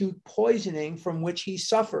the acute poisoning from which he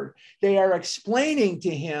suffered. They are explaining to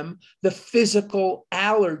him the physical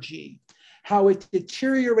allergy, how it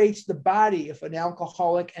deteriorates the body if an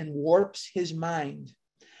alcoholic and warps his mind.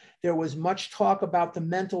 There was much talk about the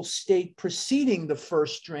mental state preceding the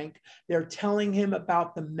first drink. They're telling him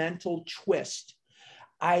about the mental twist.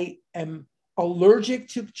 I am allergic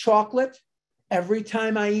to chocolate. Every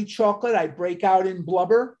time I eat chocolate, I break out in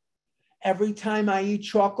blubber. Every time I eat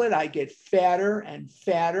chocolate, I get fatter and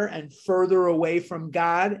fatter and further away from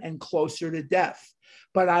God and closer to death.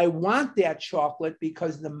 But I want that chocolate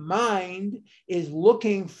because the mind is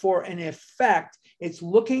looking for an effect. It's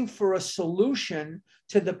looking for a solution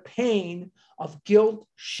to the pain of guilt,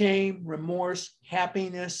 shame, remorse,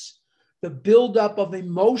 happiness, the buildup of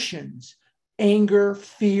emotions, anger,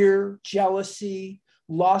 fear, jealousy,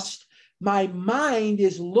 lust. My mind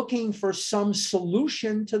is looking for some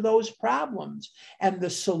solution to those problems. And the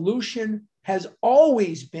solution has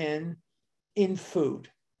always been in food.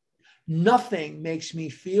 Nothing makes me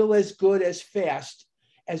feel as good as fast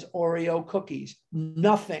as Oreo cookies.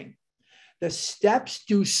 Nothing. The steps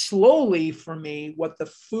do slowly for me what the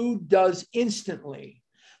food does instantly,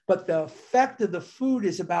 but the effect of the food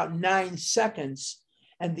is about 9 seconds,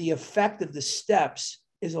 and the effect of the steps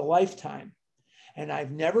is a lifetime. And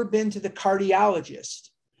I've never been to the cardiologist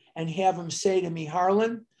and have him say to me,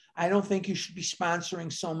 Harlan, I don't think you should be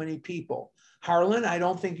sponsoring so many people. Harlan, I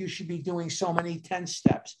don't think you should be doing so many 10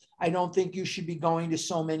 steps. I don't think you should be going to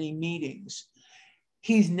so many meetings.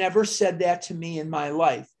 He's never said that to me in my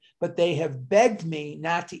life, but they have begged me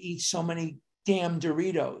not to eat so many damn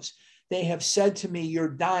Doritos. They have said to me, you're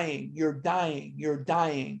dying, you're dying, you're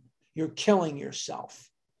dying, you're killing yourself.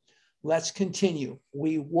 Let's continue.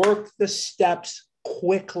 We work the steps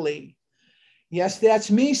quickly. Yes, that's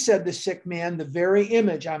me, said the sick man, the very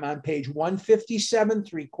image. I'm on page 157,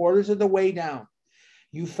 3/4 of the way down.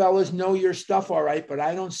 You fellas know your stuff all right, but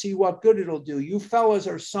I don't see what good it'll do. You fellas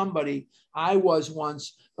are somebody. I was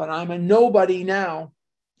once, but I'm a nobody now.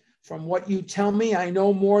 From what you tell me, I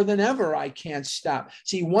know more than ever. I can't stop.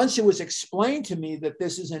 See, once it was explained to me that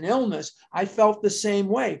this is an illness, I felt the same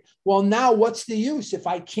way. Well, now what's the use? If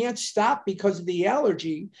I can't stop because of the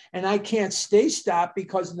allergy and I can't stay stopped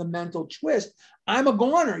because of the mental twist, I'm a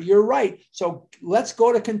goner. You're right. So let's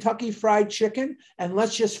go to Kentucky Fried Chicken and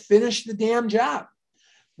let's just finish the damn job.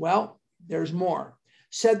 Well, there's more.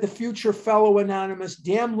 Said the future fellow anonymous,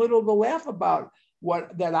 damn little to laugh about.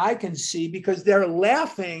 What that I can see, because they're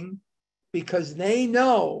laughing because they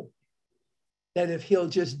know that if he'll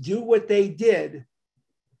just do what they did,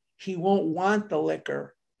 he won't want the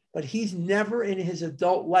liquor. But he's never in his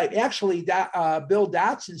adult life. Actually, Bill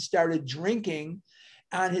Dotson started drinking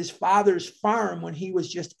on his father's farm when he was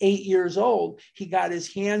just 8 years old. He got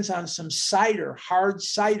his hands on some cider, hard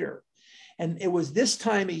cider. And it was this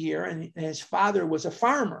time of year, and his father was a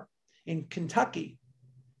farmer in Kentucky.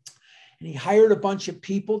 And he hired a bunch of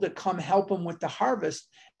people to come help him with the harvest.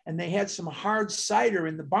 And they had some hard cider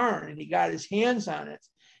in the barn, and he got his hands on it.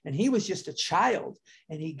 And he was just a child,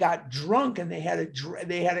 and he got drunk, and they had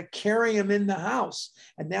to carry him in the house.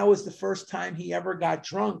 And that was the first time he ever got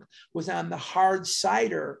drunk, was on the hard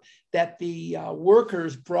cider that the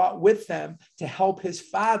workers brought with them to help his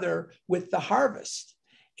father with the harvest.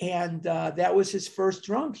 And that was his first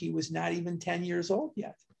drunk. He was not even 10 years old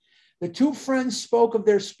yet. The two friends spoke of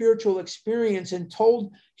their spiritual experience and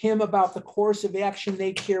told him about the course of action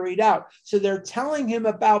they carried out. So they're telling him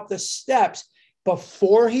about the steps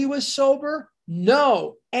before he was sober?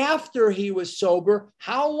 No, after he was sober.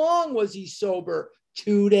 How long was he sober?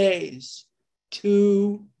 2 days.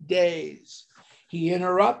 2 days. He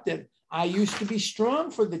interrupted. I used to be strong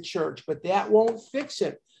for the church, but that won't fix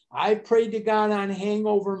it. I prayed to God on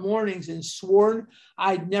hangover mornings and sworn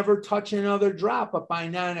I'd never touch another drop, but by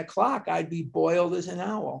 9 o'clock, I'd be boiled as an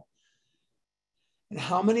owl. And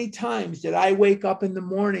how many times did I wake up in the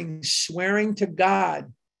morning swearing to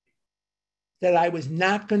God that I was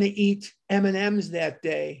not going to eat M&Ms that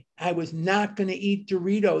day? I was not going to eat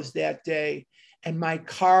Doritos that day. And my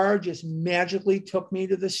car just magically took me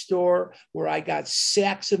to the store where I got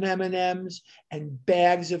sacks of M&Ms and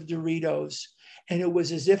bags of Doritos. And it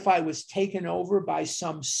was as if I was taken over by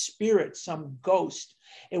some spirit, some ghost.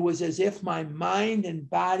 It was as if my mind and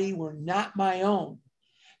body were not my own,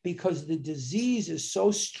 because the disease is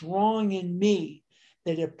so strong in me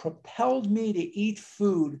that it propelled me to eat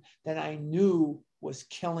food that I knew was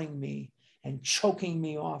killing me and choking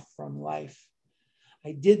me off from life.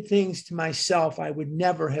 I did things to myself I would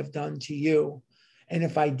never have done to you. And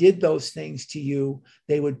if I did those things to you,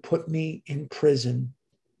 they would put me in prison.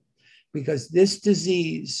 Because this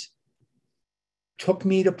disease took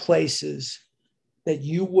me to places that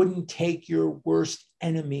you wouldn't take your worst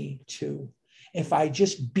enemy to. If I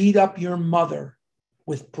just beat up your mother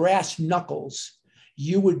with brass knuckles,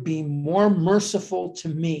 you would be more merciful to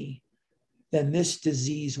me than this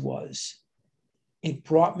disease was. It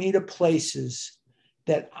brought me to places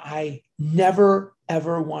that I never,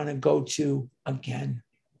 ever want to go to again.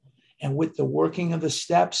 And with the working of the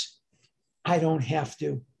steps, I don't have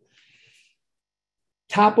to.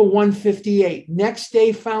 Top of 158. Next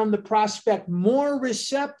day found the prospect more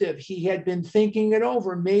receptive. He had been thinking it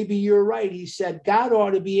over. Maybe you're right. He said, God ought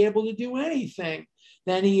to be able to do anything.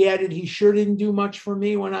 Then he added, he sure didn't do much for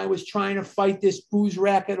me when I was trying to fight this booze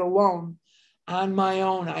racket alone. On my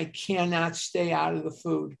own, I cannot stay out of the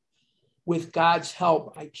food. With God's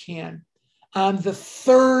help, I can. On the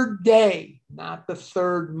third day, not the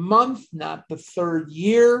third month, not the third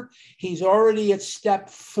year, he's already at step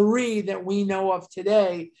 3 that we know of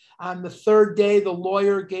today. On the third day, the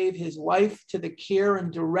lawyer gave his life to the care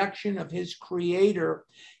and direction of his creator.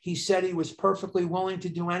 He said he was perfectly willing to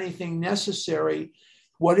do anything necessary.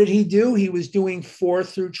 What did he do? He was doing 4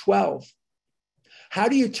 through 12. How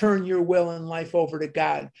do you turn your will and life over to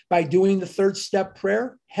God? By doing the third step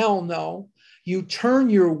prayer? Hell no. You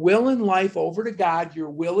turn your will and life over to God.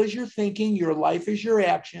 Your will is your thinking. Your life is your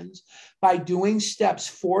actions, by doing steps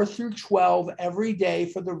 4 through 12 every day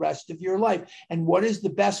for the rest of your life. And what is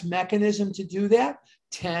the best mechanism to do that?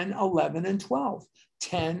 10, 11, and 12.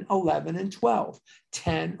 10, 11, and 12.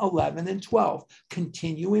 10, 11, and 12.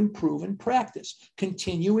 Continue, improve, and practice.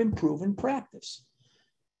 Continue, improve, and practice.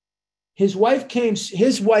 His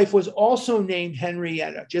wife was also named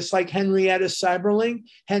Henrietta, just like Henrietta Seiberling,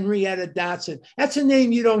 Henrietta Dotson. That's a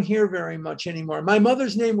name you don't hear very much anymore. My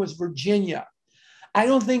mother's name was Virginia. I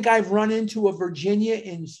don't think I've run into a Virginia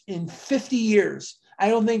in 50 years. I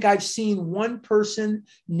don't think I've seen one person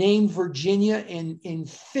named Virginia in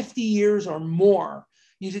 50 years or more.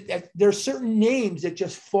 There's certain names that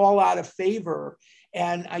just fall out of favor.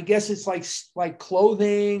 And I guess it's like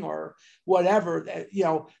clothing or whatever,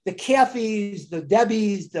 the Kathys, the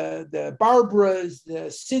Debbies, the Barbaras, the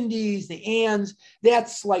Cindys, the Anns,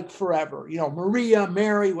 that's like forever. Maria,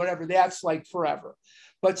 Mary, whatever, that's like forever.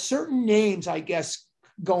 But certain names, I guess,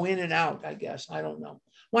 go in and out, I guess. I don't know.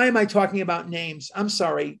 Why am I talking about names? I'm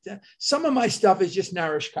sorry. Some of my stuff is just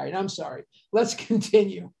Narishkeit. I'm sorry. Let's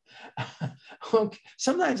continue. Okay.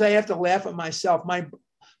 Sometimes I have to laugh at myself.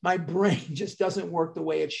 My brain just doesn't work the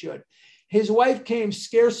way it should. His wife came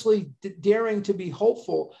scarcely daring to be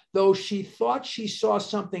hopeful, though she thought she saw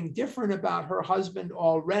something different about her husband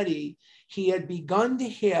already. He had begun to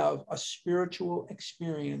have a spiritual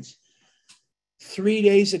experience. 3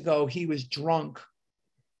 days ago, he was drunk.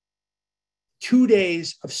 2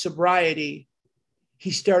 days of sobriety,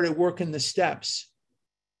 he started working the steps.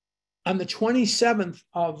 On the 27th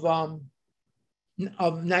of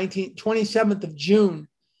June,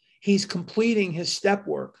 he's completing his step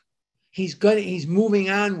work. He's moving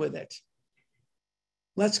on with it.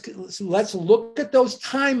 Let's look at those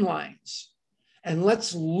timelines. And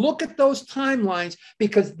let's look at those timelines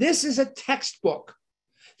because this is a textbook.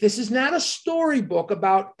 This is not a storybook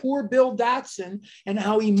about poor Bill Dotson and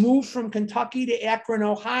how he moved from Kentucky to Akron,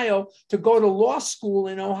 Ohio to go to law school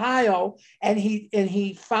in Ohio. And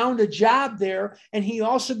he found a job there. And he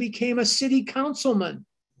also became a city councilman.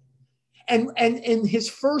 And in his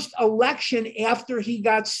first election after he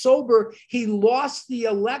got sober, he lost the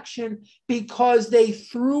election because they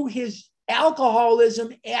threw his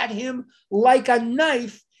alcoholism at him like a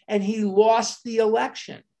knife and he lost the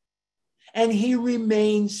election. And he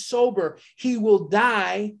remains sober. He will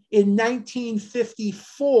die in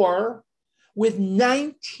 1954 with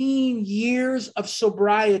 19 years of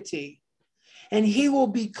sobriety. And he will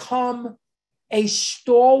become a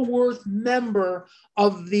stalwart member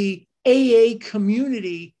of the AA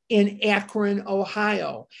community in Akron,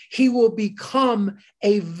 Ohio. He will become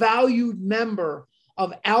a valued member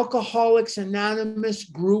of Alcoholics Anonymous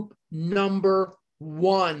group number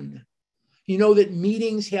 1. You know that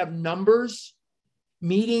meetings have numbers.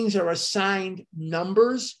 Meetings are assigned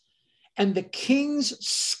numbers. And the King's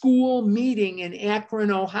School meeting in Akron,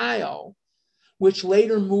 Ohio, which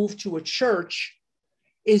later moved to a church,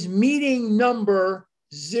 is meeting number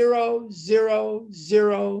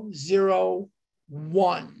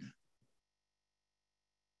 00001.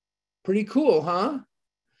 Pretty cool, huh?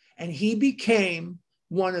 And he became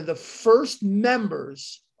one of the first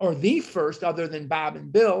members, or the first other than Bob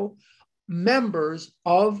and Bill, members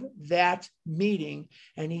of that meeting,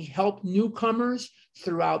 and he helped newcomers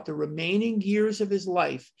throughout the remaining years of his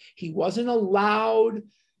life. He wasn't a loud,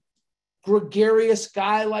 gregarious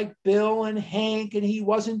guy like Bill and Hank, and he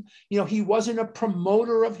wasn't a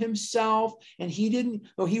promoter of himself, and he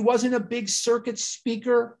wasn't a big circuit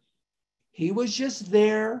speaker. He was just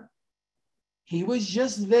there. He was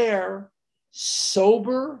just there,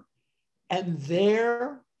 sober and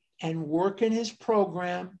there and working his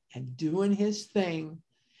program and doing his thing.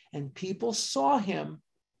 And people saw him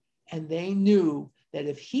and they knew that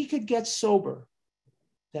if he could get sober,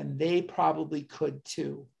 then they probably could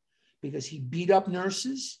too, because he beat up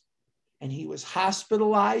nurses and he was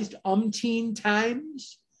hospitalized umpteen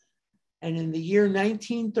times. And in the year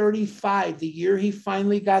 1935, the year he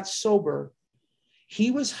finally got sober,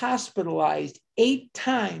 he was hospitalized 8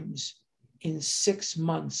 times in 6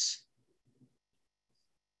 months.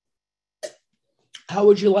 How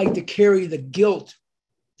would you like to carry the guilt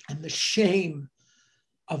and the shame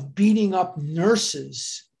of beating up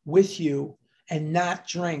nurses with you and not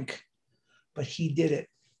drink? But he did it.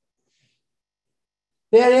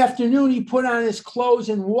 That afternoon, he put on his clothes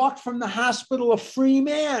and walked from the hospital a free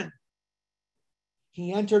man.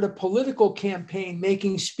 He entered a political campaign,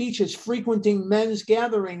 making speeches, frequenting men's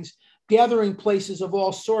gathering places of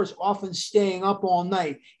all sorts, often staying up all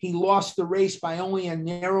night. He lost the race by only a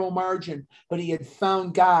narrow margin, but he had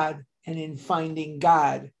found God, and in finding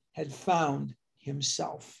God, had found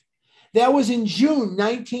himself. That was in June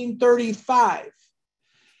 1935.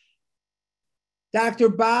 Dr.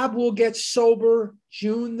 Bob will get sober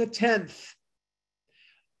June the 10th.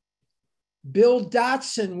 Bill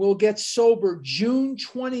Dotson will get sober June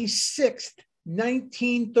 26th,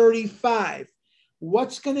 1935.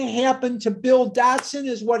 What's going to happen to Bill Dotson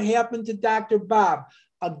is what happened to Dr. Bob.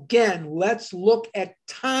 Again, let's look at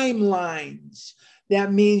timelines.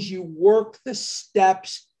 That means you work the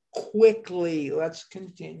steps quickly. Let's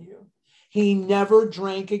continue. He never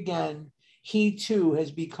drank again. he too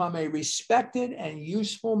has become a respected and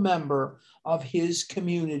useful member of his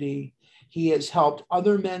community. He has helped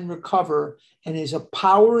other men recover and is a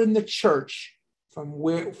power in the church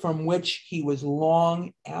from which he was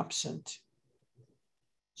long absent.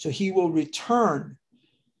 So he will return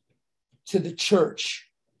to the church.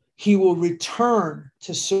 He will return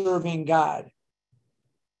to serving God.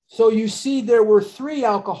 So you see, there were 3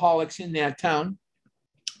 alcoholics in that town: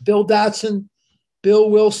 Bill Dotson, Bill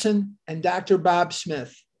Wilson, and Dr. Bob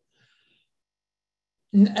Smith,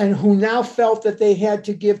 and who now felt that they had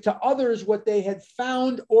to give to others what they had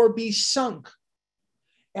found or be sunk.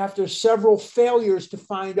 After several failures to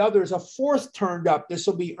find others, a 4th turned up. This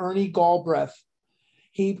will be Ernie Galbraith.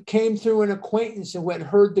 He came through an acquaintance and went and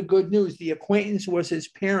heard the good news. The acquaintance was his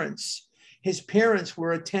parents. His parents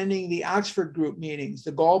were attending the Oxford group meetings,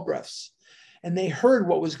 the Galbraiths, and they heard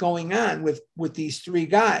what was going on with these 3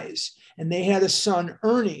 guys. And they had a son,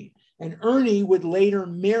 Ernie. And Ernie would later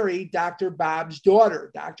marry Dr. Bob's daughter.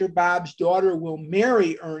 Dr. Bob's daughter will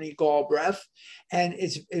marry Ernie Galbraith. And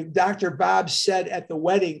Dr. Bob said at the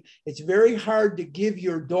wedding, it's very hard to give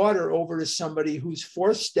your daughter over to somebody whose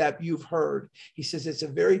 4th step you've heard. He says it's a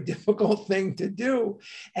very difficult thing to do.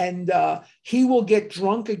 And he will get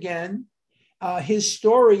drunk again. His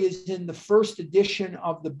story is in the 1st edition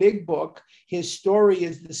of the big book. His story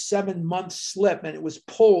is the 7-month slip, and it was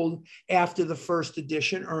pulled after the 1st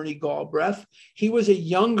edition, Ernie Galbraith. He was a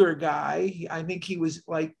younger guy. I think he was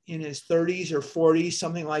like in his 30s or 40s,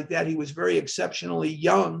 something like that. He was very exceptionally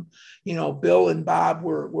young. You know, Bill and Bob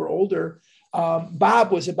were older.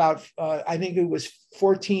 Bob was about, I think he was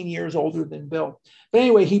 14 years older than Bill. But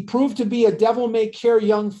anyway, he proved to be a devil-may-care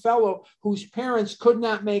young fellow whose parents could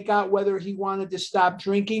not make out whether he wanted to stop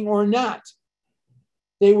drinking or not.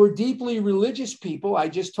 They were deeply religious people. I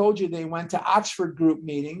just told you they went to Oxford group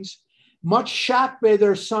meetings. Much shocked by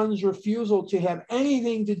their son's refusal to have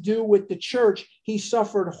anything to do with the church, he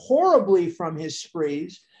suffered horribly from his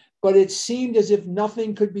sprees, but it seemed as if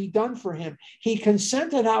nothing could be done for him. He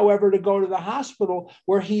consented, however, to go to the hospital,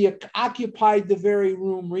 where he occupied the very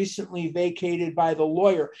room recently vacated by the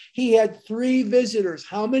lawyer. He had 3 visitors.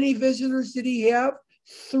 How many visitors did he have?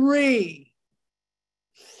 3.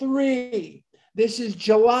 3. This is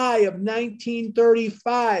July of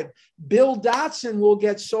 1935. Bill Dotson will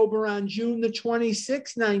get sober on June the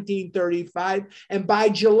 26th, 1935. And by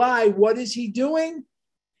July, what is he doing?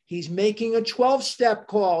 He's making a 12-step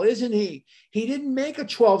call, isn't he? He didn't make a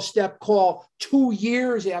 12-step call 2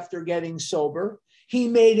 years after getting sober. He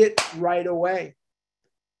made it right away.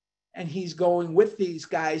 And he's going with these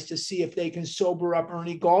guys to see if they can sober up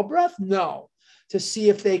Ernie Galbraith? No, to see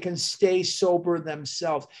if they can stay sober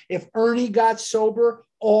themselves. If Ernie got sober,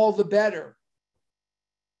 all the better.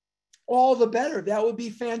 All the better. That would be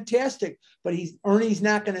fantastic. But Ernie's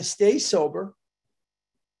not going to stay sober.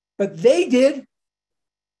 But they did.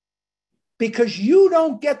 Because you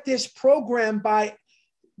don't get this program by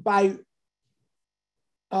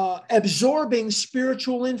absorbing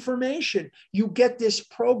spiritual information. You get this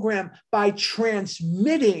program by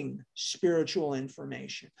transmitting spiritual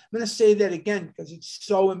information. I'm going to say that again because it's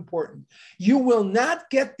so important. You will not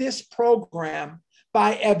get this program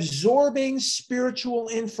by absorbing spiritual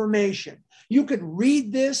information. You could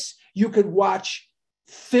read this, you could watch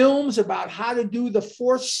films about how to do the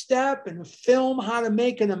 4th step and film how to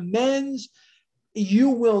make an amends. You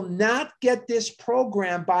will not get this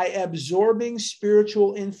program by absorbing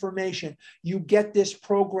spiritual information. You get this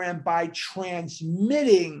program by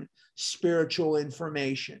transmitting spiritual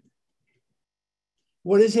information.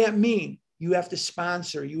 What does that mean? You have to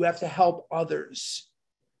sponsor, you have to help others.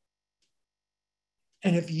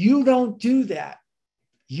 And if you don't do that,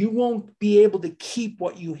 you won't be able to keep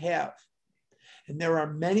what you have. And there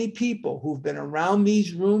are many people who've been around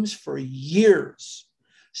these rooms for years.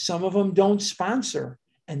 Some of them don't sponsor,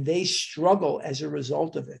 and they struggle as a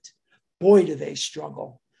result of it. Boy, do they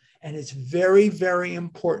struggle. And it's very, very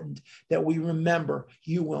important that we remember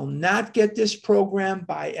you will not get this program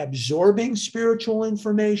by absorbing spiritual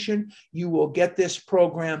information. You will get this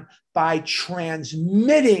program by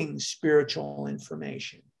transmitting spiritual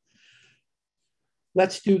information.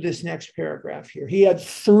 Let's do this next paragraph here. He had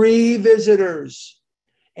 3 visitors.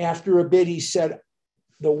 After a bit, he said,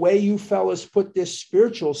 the way you fellas put this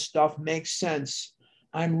spiritual stuff makes sense.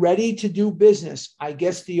 I'm ready to do business. I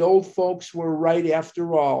guess the old folks were right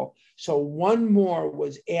after all. So 1 more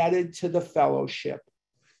was added to the fellowship.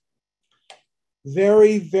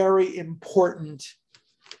 Very, very important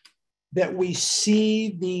that we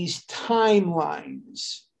see these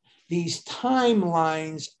timelines. These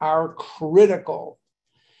timelines are critical.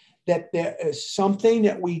 That there is something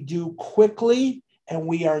that we do quickly and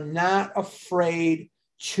we are not afraid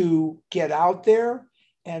to get out there,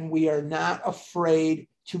 and we are not afraid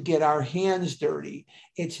to get our hands dirty.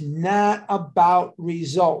 It's not about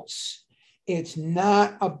results. It's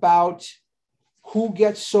not about who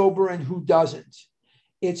gets sober and who doesn't.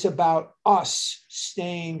 It's about us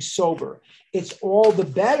staying sober. It's all the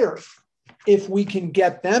better if we can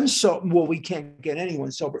get them well, we can't get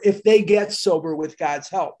anyone sober. If they get sober with God's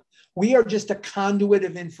help, we are just a conduit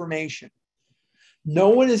of information. No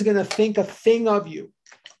one is going to think a thing of you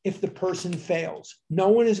if the person fails. No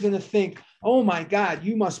one is going to think, oh my God,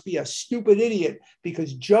 you must be a stupid idiot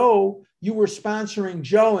because Joe, you were sponsoring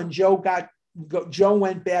Joe and Joe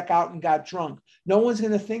went back out and got drunk. No one's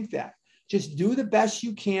going to think that. Just do the best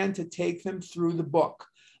you can to take them through the book.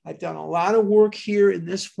 I've done a lot of work here in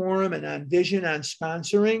this forum and on Vision on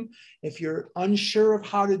sponsoring. If you're unsure of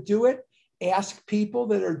how to do it, ask people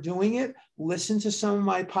that are doing it. Listen to some of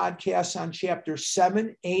my podcasts on chapter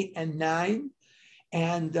 7, 8, and 9.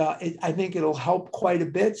 And I think it'll help quite a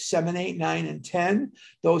bit. 7, 8, 9, and 10.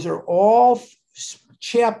 Those are all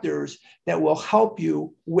chapters that will help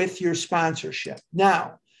you with your sponsorship.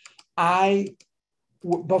 Now,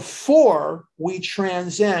 before we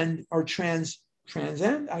transcend,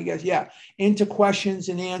 I guess, yeah, into questions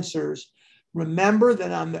and answers, remember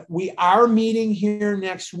that we are meeting here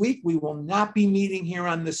next week. We will not be meeting here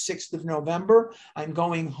on the 6th of November. I'm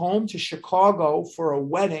going home to Chicago for a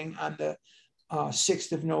wedding on the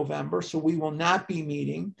 6th of November. So we will not be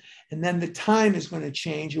meeting. And then the time is going to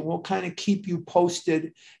change, and we'll kind of keep you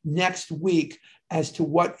posted next week as to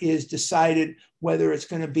what is decided, whether it's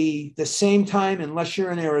going to be the same time, unless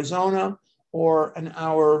you're in Arizona, or an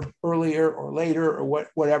hour earlier or later, or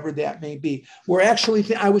whatever that may be. We're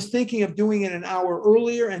actually, I was thinking of doing it an hour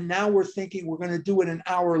earlier, and now we're thinking we're going to do it an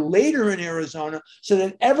hour later in Arizona, so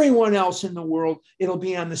that everyone else in the world, it'll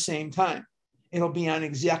be on the same time. It'll be on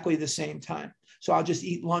exactly the same time. So I'll just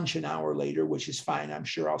eat lunch an hour later, which is fine. I'm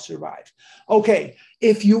sure I'll survive. Okay,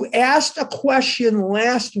 if you asked a question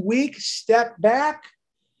last week, step back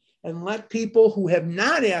and let people who have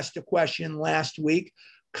not asked a question last week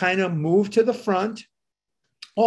kind of move to the front.